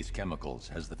 Only Ace Chemicals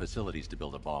has the facilities to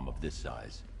build a bomb of this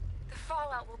size. The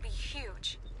fallout will be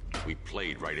huge. We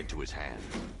played right into his hand.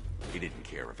 He didn't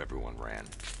care if everyone ran.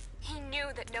 He knew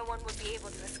that no one would be able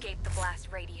to escape the blast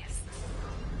radius.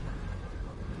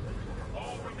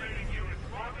 All remaining units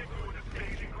rendezvous at the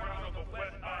staging ground of the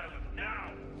West Island,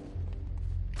 now!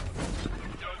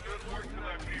 You've done good work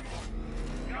tonight, people.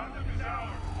 Gotham is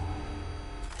ours!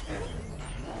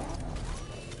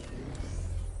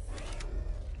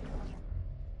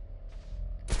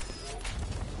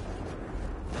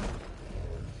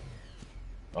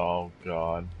 Oh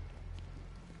god.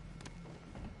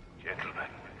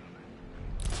 Gentlemen,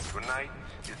 tonight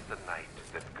is the night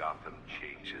that Gotham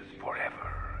changes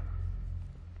forever.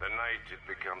 The night it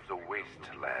becomes a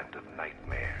wasteland of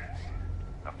nightmares,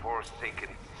 a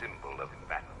forsaken symbol of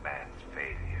Batman's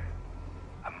failure,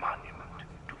 a monument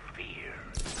to fear.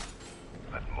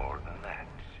 But more than that,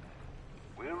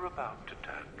 we're about to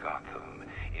turn Gotham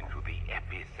into the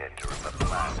epicenter of the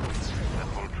blast that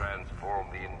will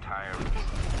transform the entire...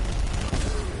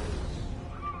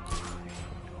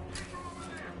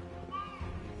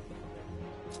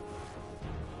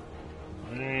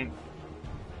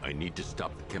 I need to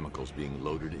stop the chemicals being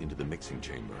loaded into the mixing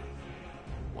chamber.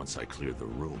 Once I clear the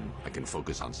room, I can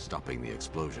focus on stopping the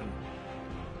explosion.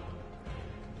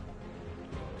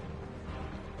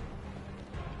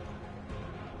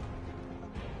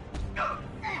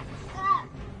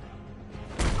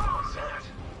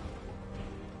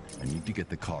 I need to get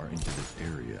the car into this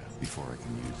area before I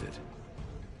can use it.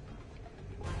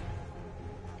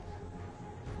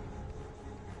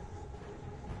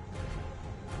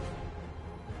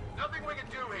 Nothing we can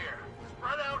do here.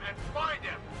 Spread out and find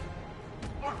him.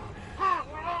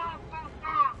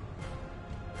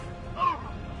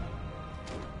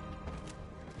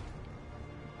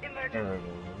 Emergency.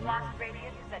 Blast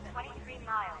radius is at 23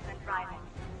 miles and driving.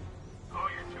 Oh,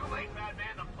 you're too late,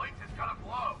 Batman. The place is gonna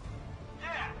blow.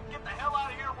 Yeah, get the hell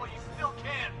out of here while you still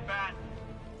can, Bat.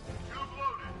 Tube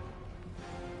loaded.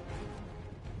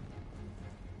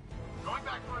 Going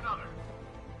back for another.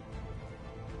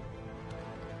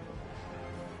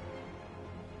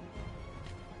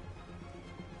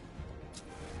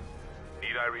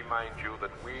 Need I remind you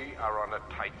that we are on a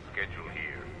tight schedule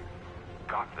here?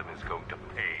 Gotham is going to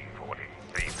pay for what its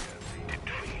saviors did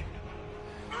to it.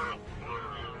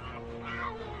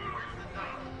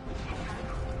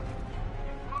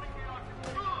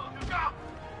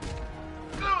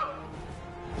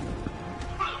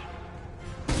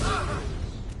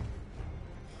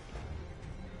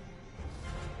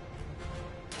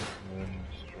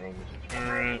 Destroy this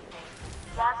turret.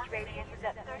 Blast radius is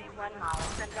at 31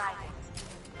 miles and driving.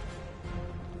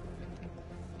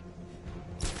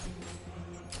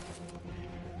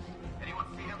 Anyone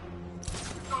see him?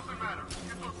 It doesn't matter.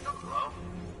 Get those guns. Hello?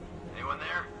 Anyone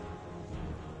there?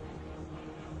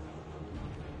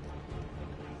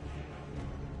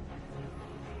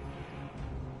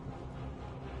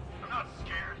 I'm not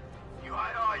scared. You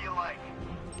hide all you like.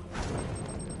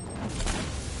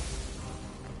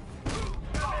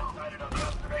 Batman sighted on the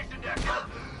observation deck.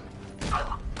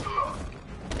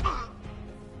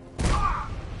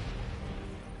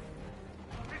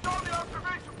 He's on the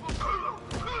observation post.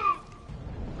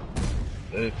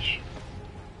 Bitch.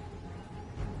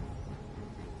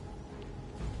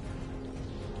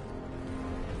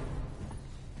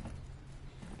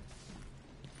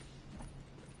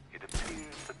 It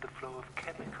appears that the flow of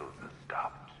chemicals has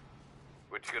stopped,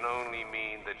 which can can only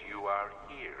mean that you are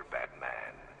here,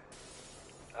 Batman.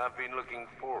 I've been looking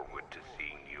forward to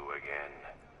seeing you again.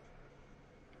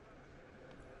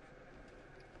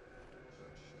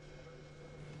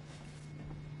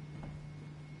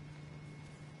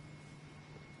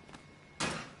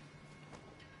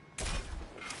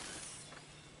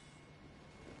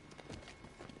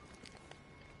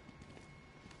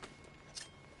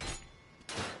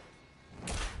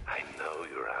 I know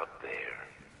you're out there.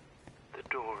 The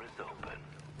door is open.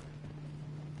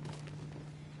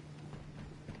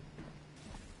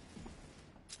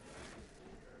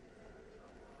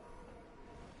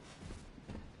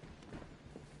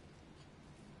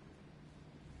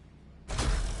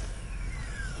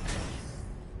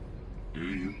 Do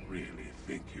you really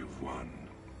think you've won?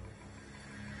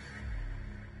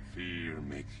 Fear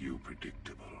makes you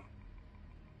predictable.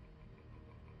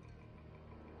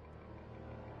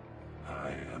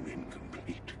 I am in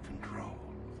complete control.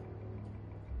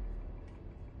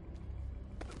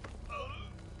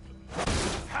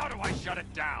 How do I shut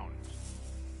it down?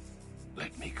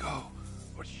 Let me go,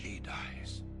 or she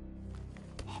dies.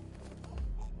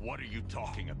 What are you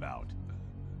talking about?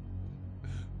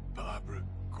 Barbara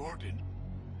Gordon.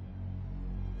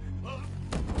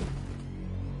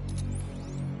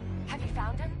 Have you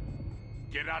found him?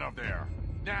 Get out of there,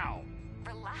 now!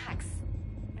 Relax.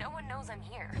 No one knows I'm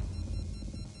here.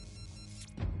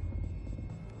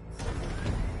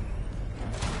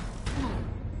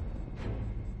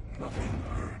 Nothing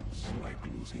hurts like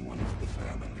losing one of the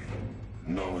family.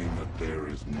 Knowing that there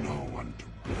is no one to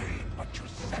blame but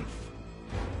yourself.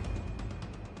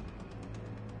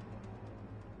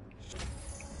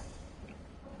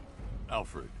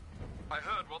 Alfred. I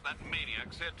heard what that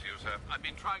maniac said to you, sir. I've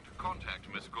been trying to contact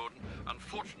Miss Gordon,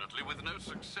 unfortunately with no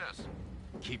success.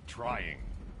 Keep trying.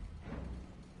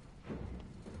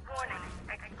 Warning,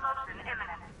 explosion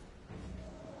imminent.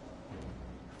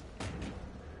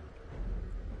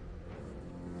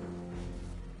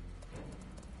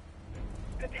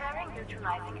 Preparing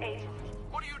neutralizing agent.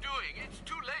 What are you doing? It's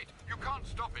too late. You can't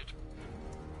stop it.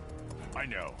 I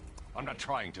know. I'm not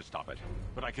trying to stop it,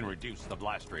 but I can reduce the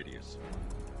blast radius.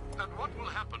 And what will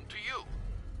happen to you?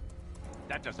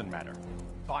 That doesn't matter.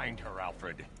 Find her,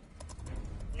 Alfred.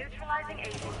 Neutralizing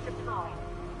agent deployed.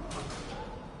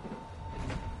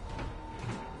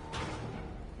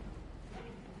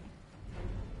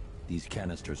 These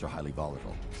canisters are highly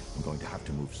volatile. I'm going to have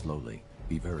to move slowly.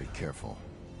 Be very careful.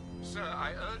 Sir,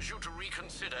 I urge you to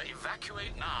reconsider.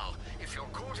 Evacuate now. If you're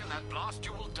caught in that blast,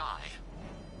 you will die.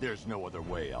 There's no other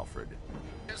way, Alfred.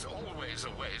 There's always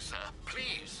a way, sir.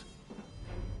 Please.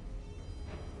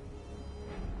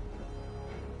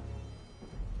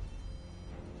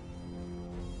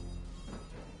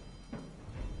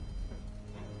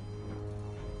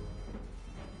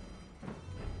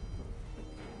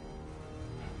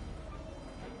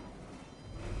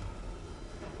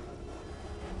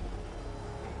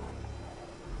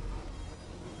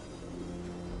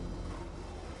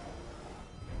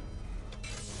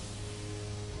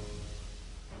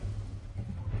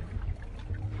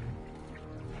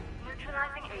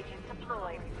 Neutralizing agent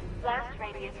deployed. Blast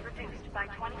radius reduced by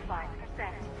 25%.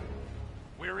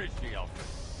 Where is she, Alfred?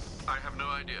 I have no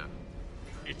idea.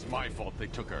 It's my fault they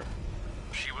took her.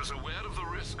 She was aware of the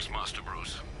risks, Master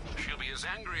Bruce. She'll be as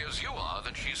angry as you are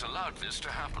that she's allowed this to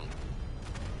happen.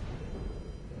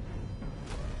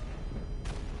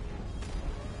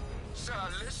 Sir,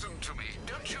 listen to me.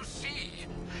 Don't you see?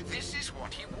 This is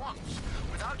what he wants.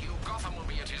 Without you, Gotham will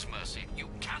be at his mercy. You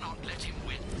cannot let him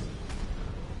win.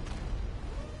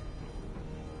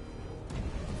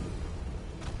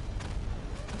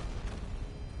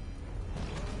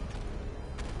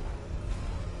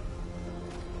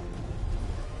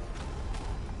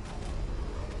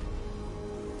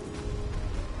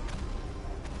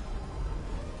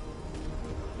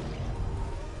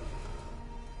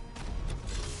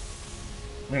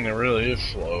 I mean, it really is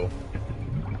slow.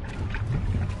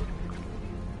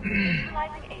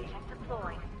 Neutralizing agent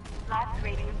deployed. Blast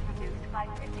radius reduced by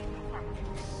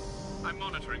 50%. I'm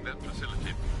monitoring that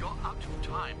facility. You're out of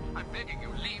time. I'm begging you,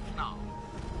 leave now.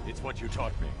 It's what you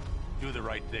taught me. Do the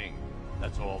right thing.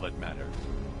 That's all that matters.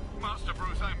 Master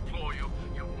Bruce, I implore you.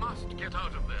 You must get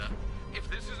out of there. If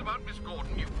this is about Miss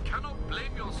Gordon, you cannot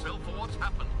blame yourself for what's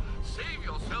happened. Save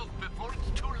yourself before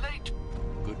it's too late.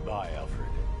 Goodbye, Alfred.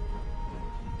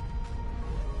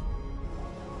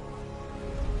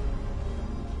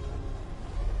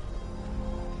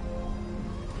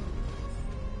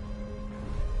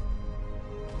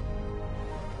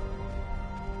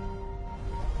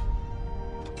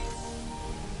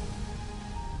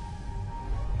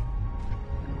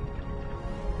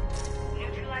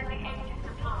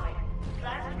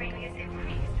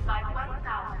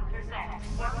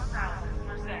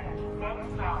 1000%.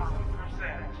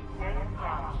 1000%.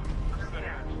 1000%.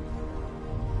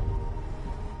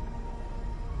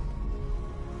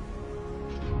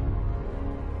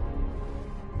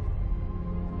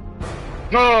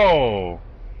 No!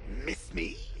 Miss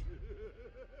me?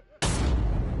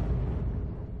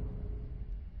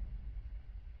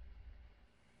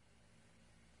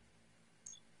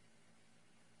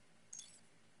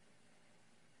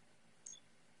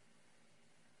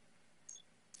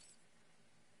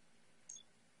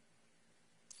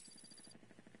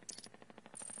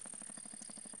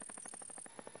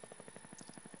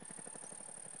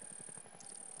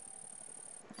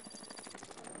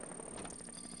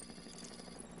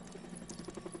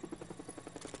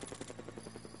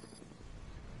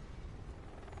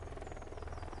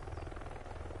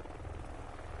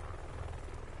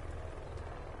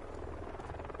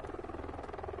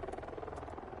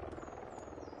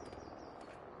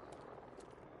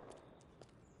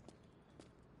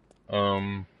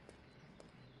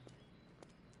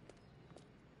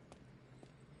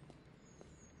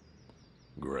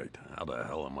 Great. How the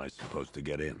hell am I supposed to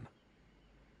get in?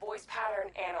 Voice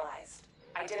pattern analyzed.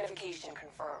 Identification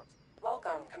confirmed.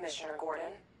 Welcome, Commissioner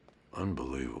Gordon.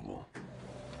 Unbelievable.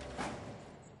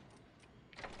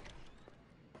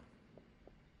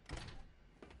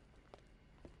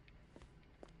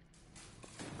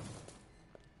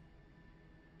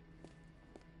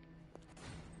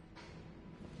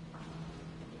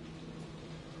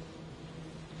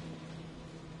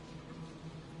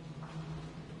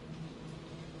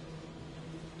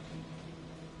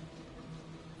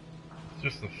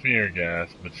 Just the fear gas,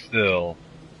 but still,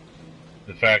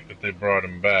 the fact that they brought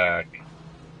him back.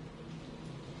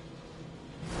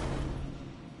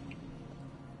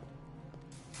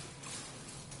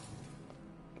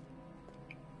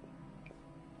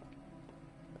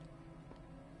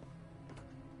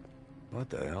 What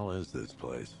the hell is this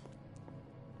place?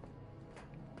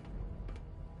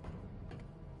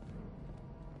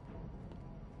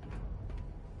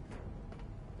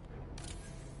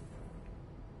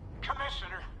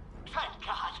 Commissioner, thank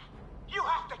God. You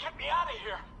have to get me out of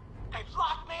here. They've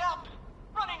locked me up,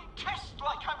 running tests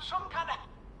like I'm some kind of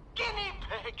guinea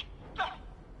pig.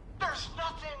 There's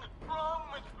nothing wrong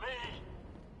with me.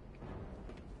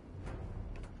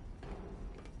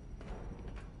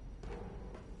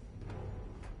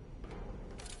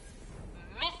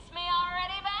 Miss me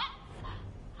already, Bats?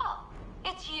 Oh,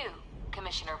 it's you,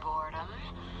 Commissioner Boredom.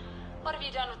 What have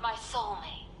you done with my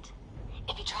soulmate?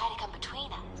 If you try to come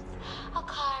between us, I'll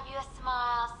carve you a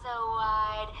smile so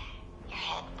wide your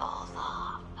head falls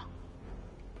off.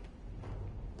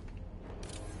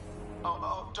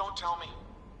 Oh, don't tell me.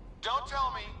 Don't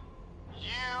tell me.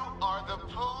 You are the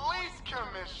police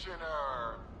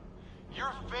commissioner.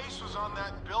 Your face was on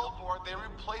that billboard they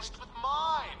replaced with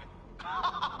mine.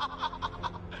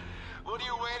 What are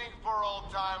you waiting for,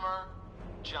 old-timer?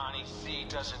 Johnny C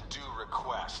doesn't do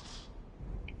requests.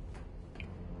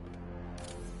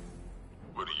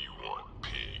 What do you want,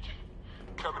 pig?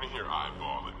 Coming in here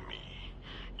eyeballing me.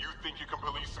 You think you can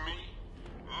police me?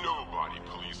 Nobody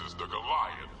polices the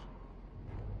Goliath.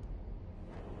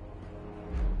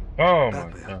 Oh my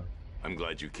God. I'm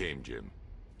glad you came, Jim.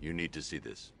 You need to see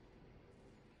this.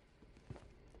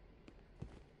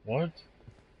 What?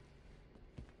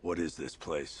 What is this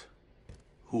place?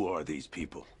 Who are these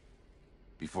people?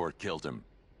 Before it killed him,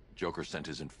 Joker sent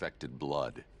his infected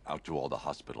blood out to all the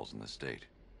hospitals in the state.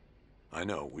 I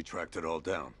know, we tracked it all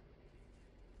down.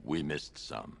 We missed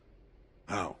some.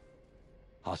 How?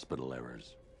 Hospital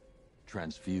errors.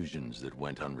 Transfusions that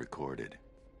went unrecorded.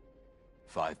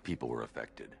 5 people were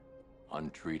affected.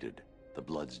 Untreated, the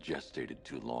blood's gestated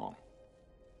too long.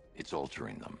 It's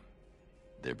altering them.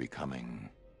 They're becoming...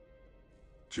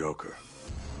 Joker.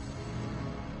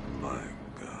 My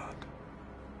God.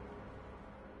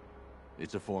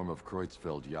 It's a form of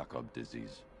Creutzfeldt-Jakob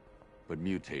disease, but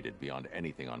mutated beyond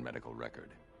anything on medical record.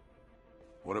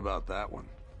 What about that one?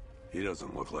 He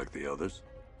doesn't look like the others.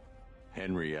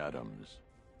 Henry Adams.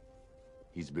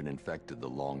 He's been infected the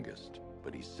longest,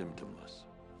 but he's symptomless.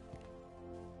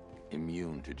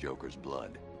 Immune to Joker's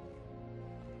blood.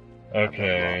 Okay. I've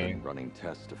had Robin running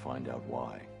tests to find out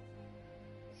why.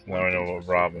 So now I know what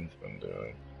Robin's been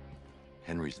doing.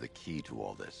 Henry's the key to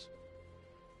all this.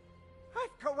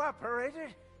 I've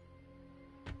cooperated.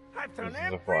 I've done This is a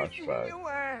everything flashback. you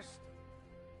asked.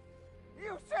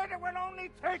 You said it would only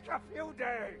take a few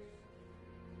days.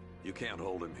 You can't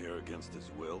hold him here against his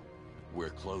will. We're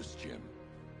close, Jim.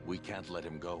 We can't let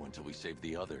him go until we save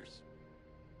the others.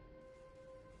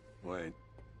 Wait.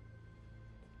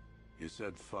 You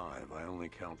said 5. I only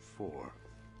count 4.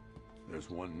 There's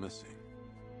one missing.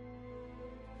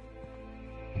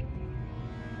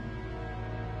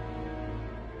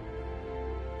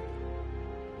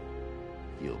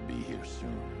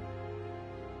 soon.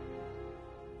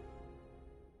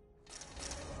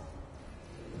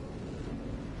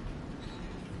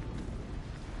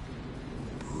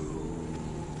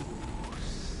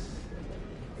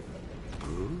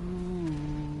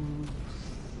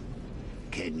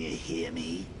 Can you hear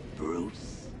me,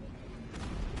 Bruce?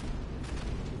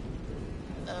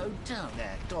 Oh, don't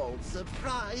act all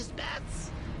surprised,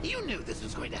 Bats. You knew this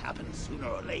was going to happen sooner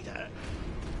or later.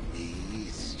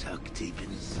 He's stuck deep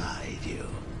inside you.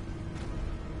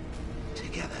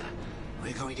 Together,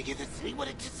 we're going to give the city what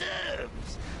it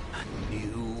deserves. A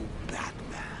new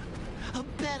Batman. A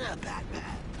better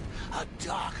Batman. A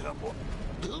darker, more...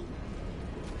 Well,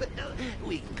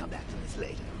 we can come back to this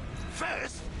later.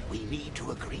 First, we need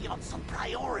to agree on some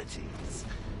priorities.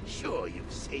 Sure,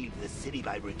 you've saved the city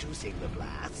by reducing the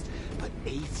blast, but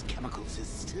Ace Chemicals is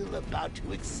still about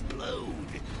to explode.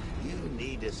 You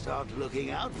need to start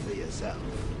looking out for yourself.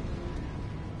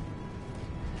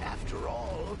 After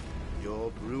all,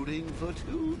 you're brooding for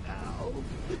two now.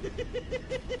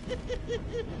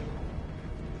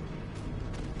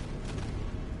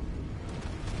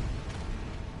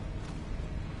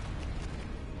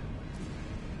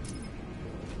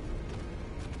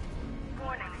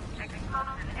 Warning,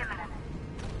 explosion imminent.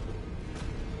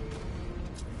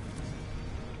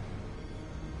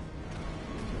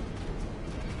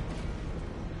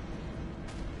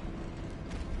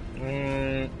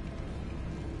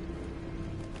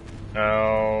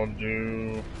 I'll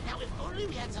do... Now, if only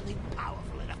we had something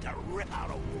powerful enough to rip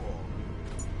out a wall.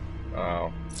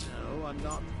 Oh. No, I'm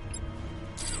not.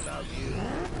 Love you,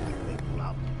 big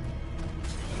lump.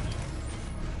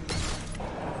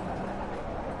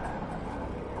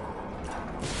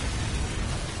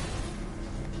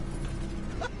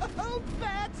 Oh,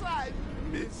 Bats, I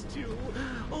missed you.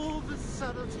 All the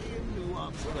subtlety and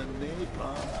nuance of a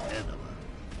napalm enema.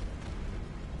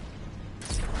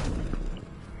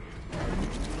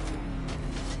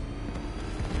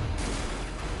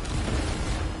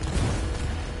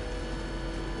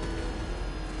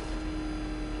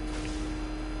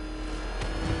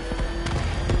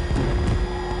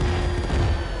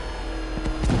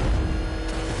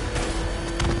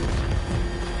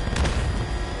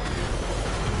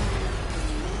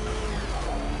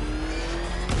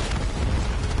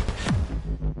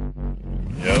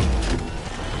 Yep.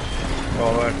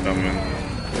 Saw that coming.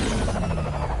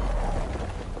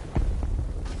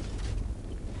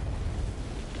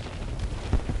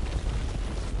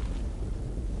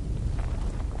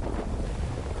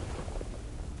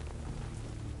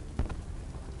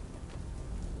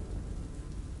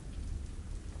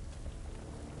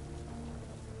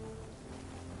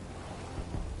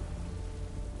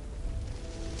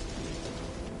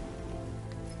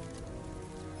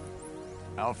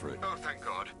 Alfred. Oh, thank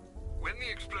God. When the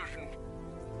explosion...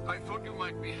 I thought you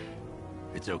might be...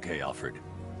 It's okay, Alfred.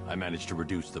 I managed to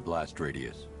reduce the blast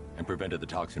radius and prevented the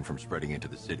toxin from spreading into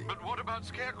the city. But what about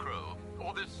Scarecrow?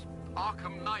 Or this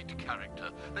Arkham Knight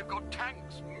character? They've got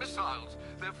tanks, missiles.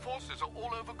 Their forces are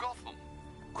all over Gotham.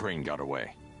 Crane got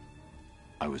away.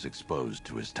 I was exposed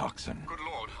to his toxin. Good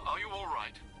Lord, are you all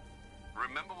right?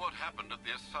 Remember what happened at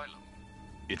the asylum?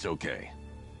 It's okay.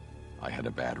 I had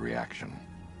a bad reaction.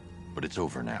 But it's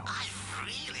over now. I've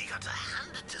really got to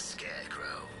hand it to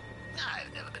Scarecrow.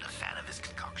 I've never been a fan of his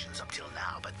concoctions up till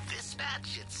now, but this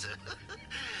batch, it's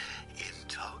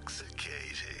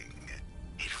intoxicating.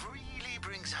 It really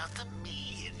brings out the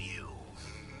me in you.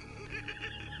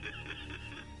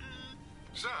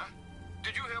 Sir,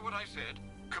 did you hear what I said?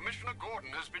 Commissioner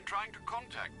Gordon has been trying to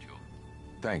contact you.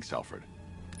 Thanks, Alfred.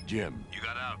 Jim. You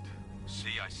got out.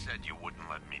 See, I said you wouldn't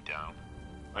let me down.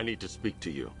 I need to speak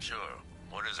to you. Sure.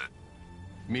 What is it?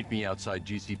 Meet me outside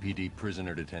GCPD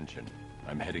prisoner detention.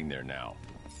 I'm heading there now.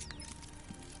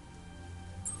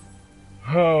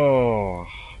 Oh.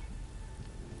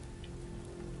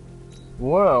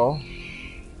 Well,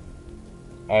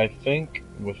 I think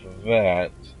with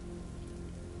that,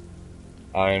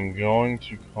 I'm going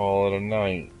to call it a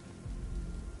night.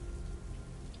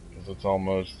 Because it's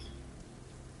almost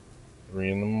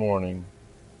 3 in the morning.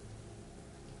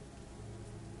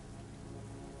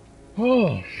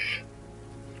 Oh.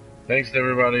 Thanks to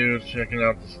everybody who's checking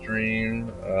out the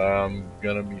stream. I'm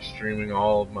gonna be streaming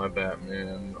all of my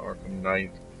Batman Arkham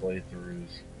Knight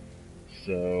playthroughs.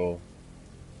 So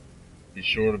be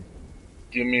sure to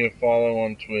give me a follow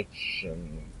on Twitch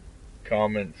and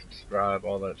comment, subscribe,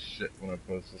 all that shit when I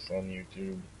post this on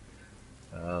YouTube.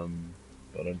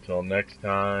 But until next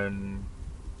time,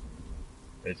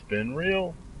 it's been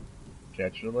real.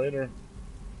 Catch you later.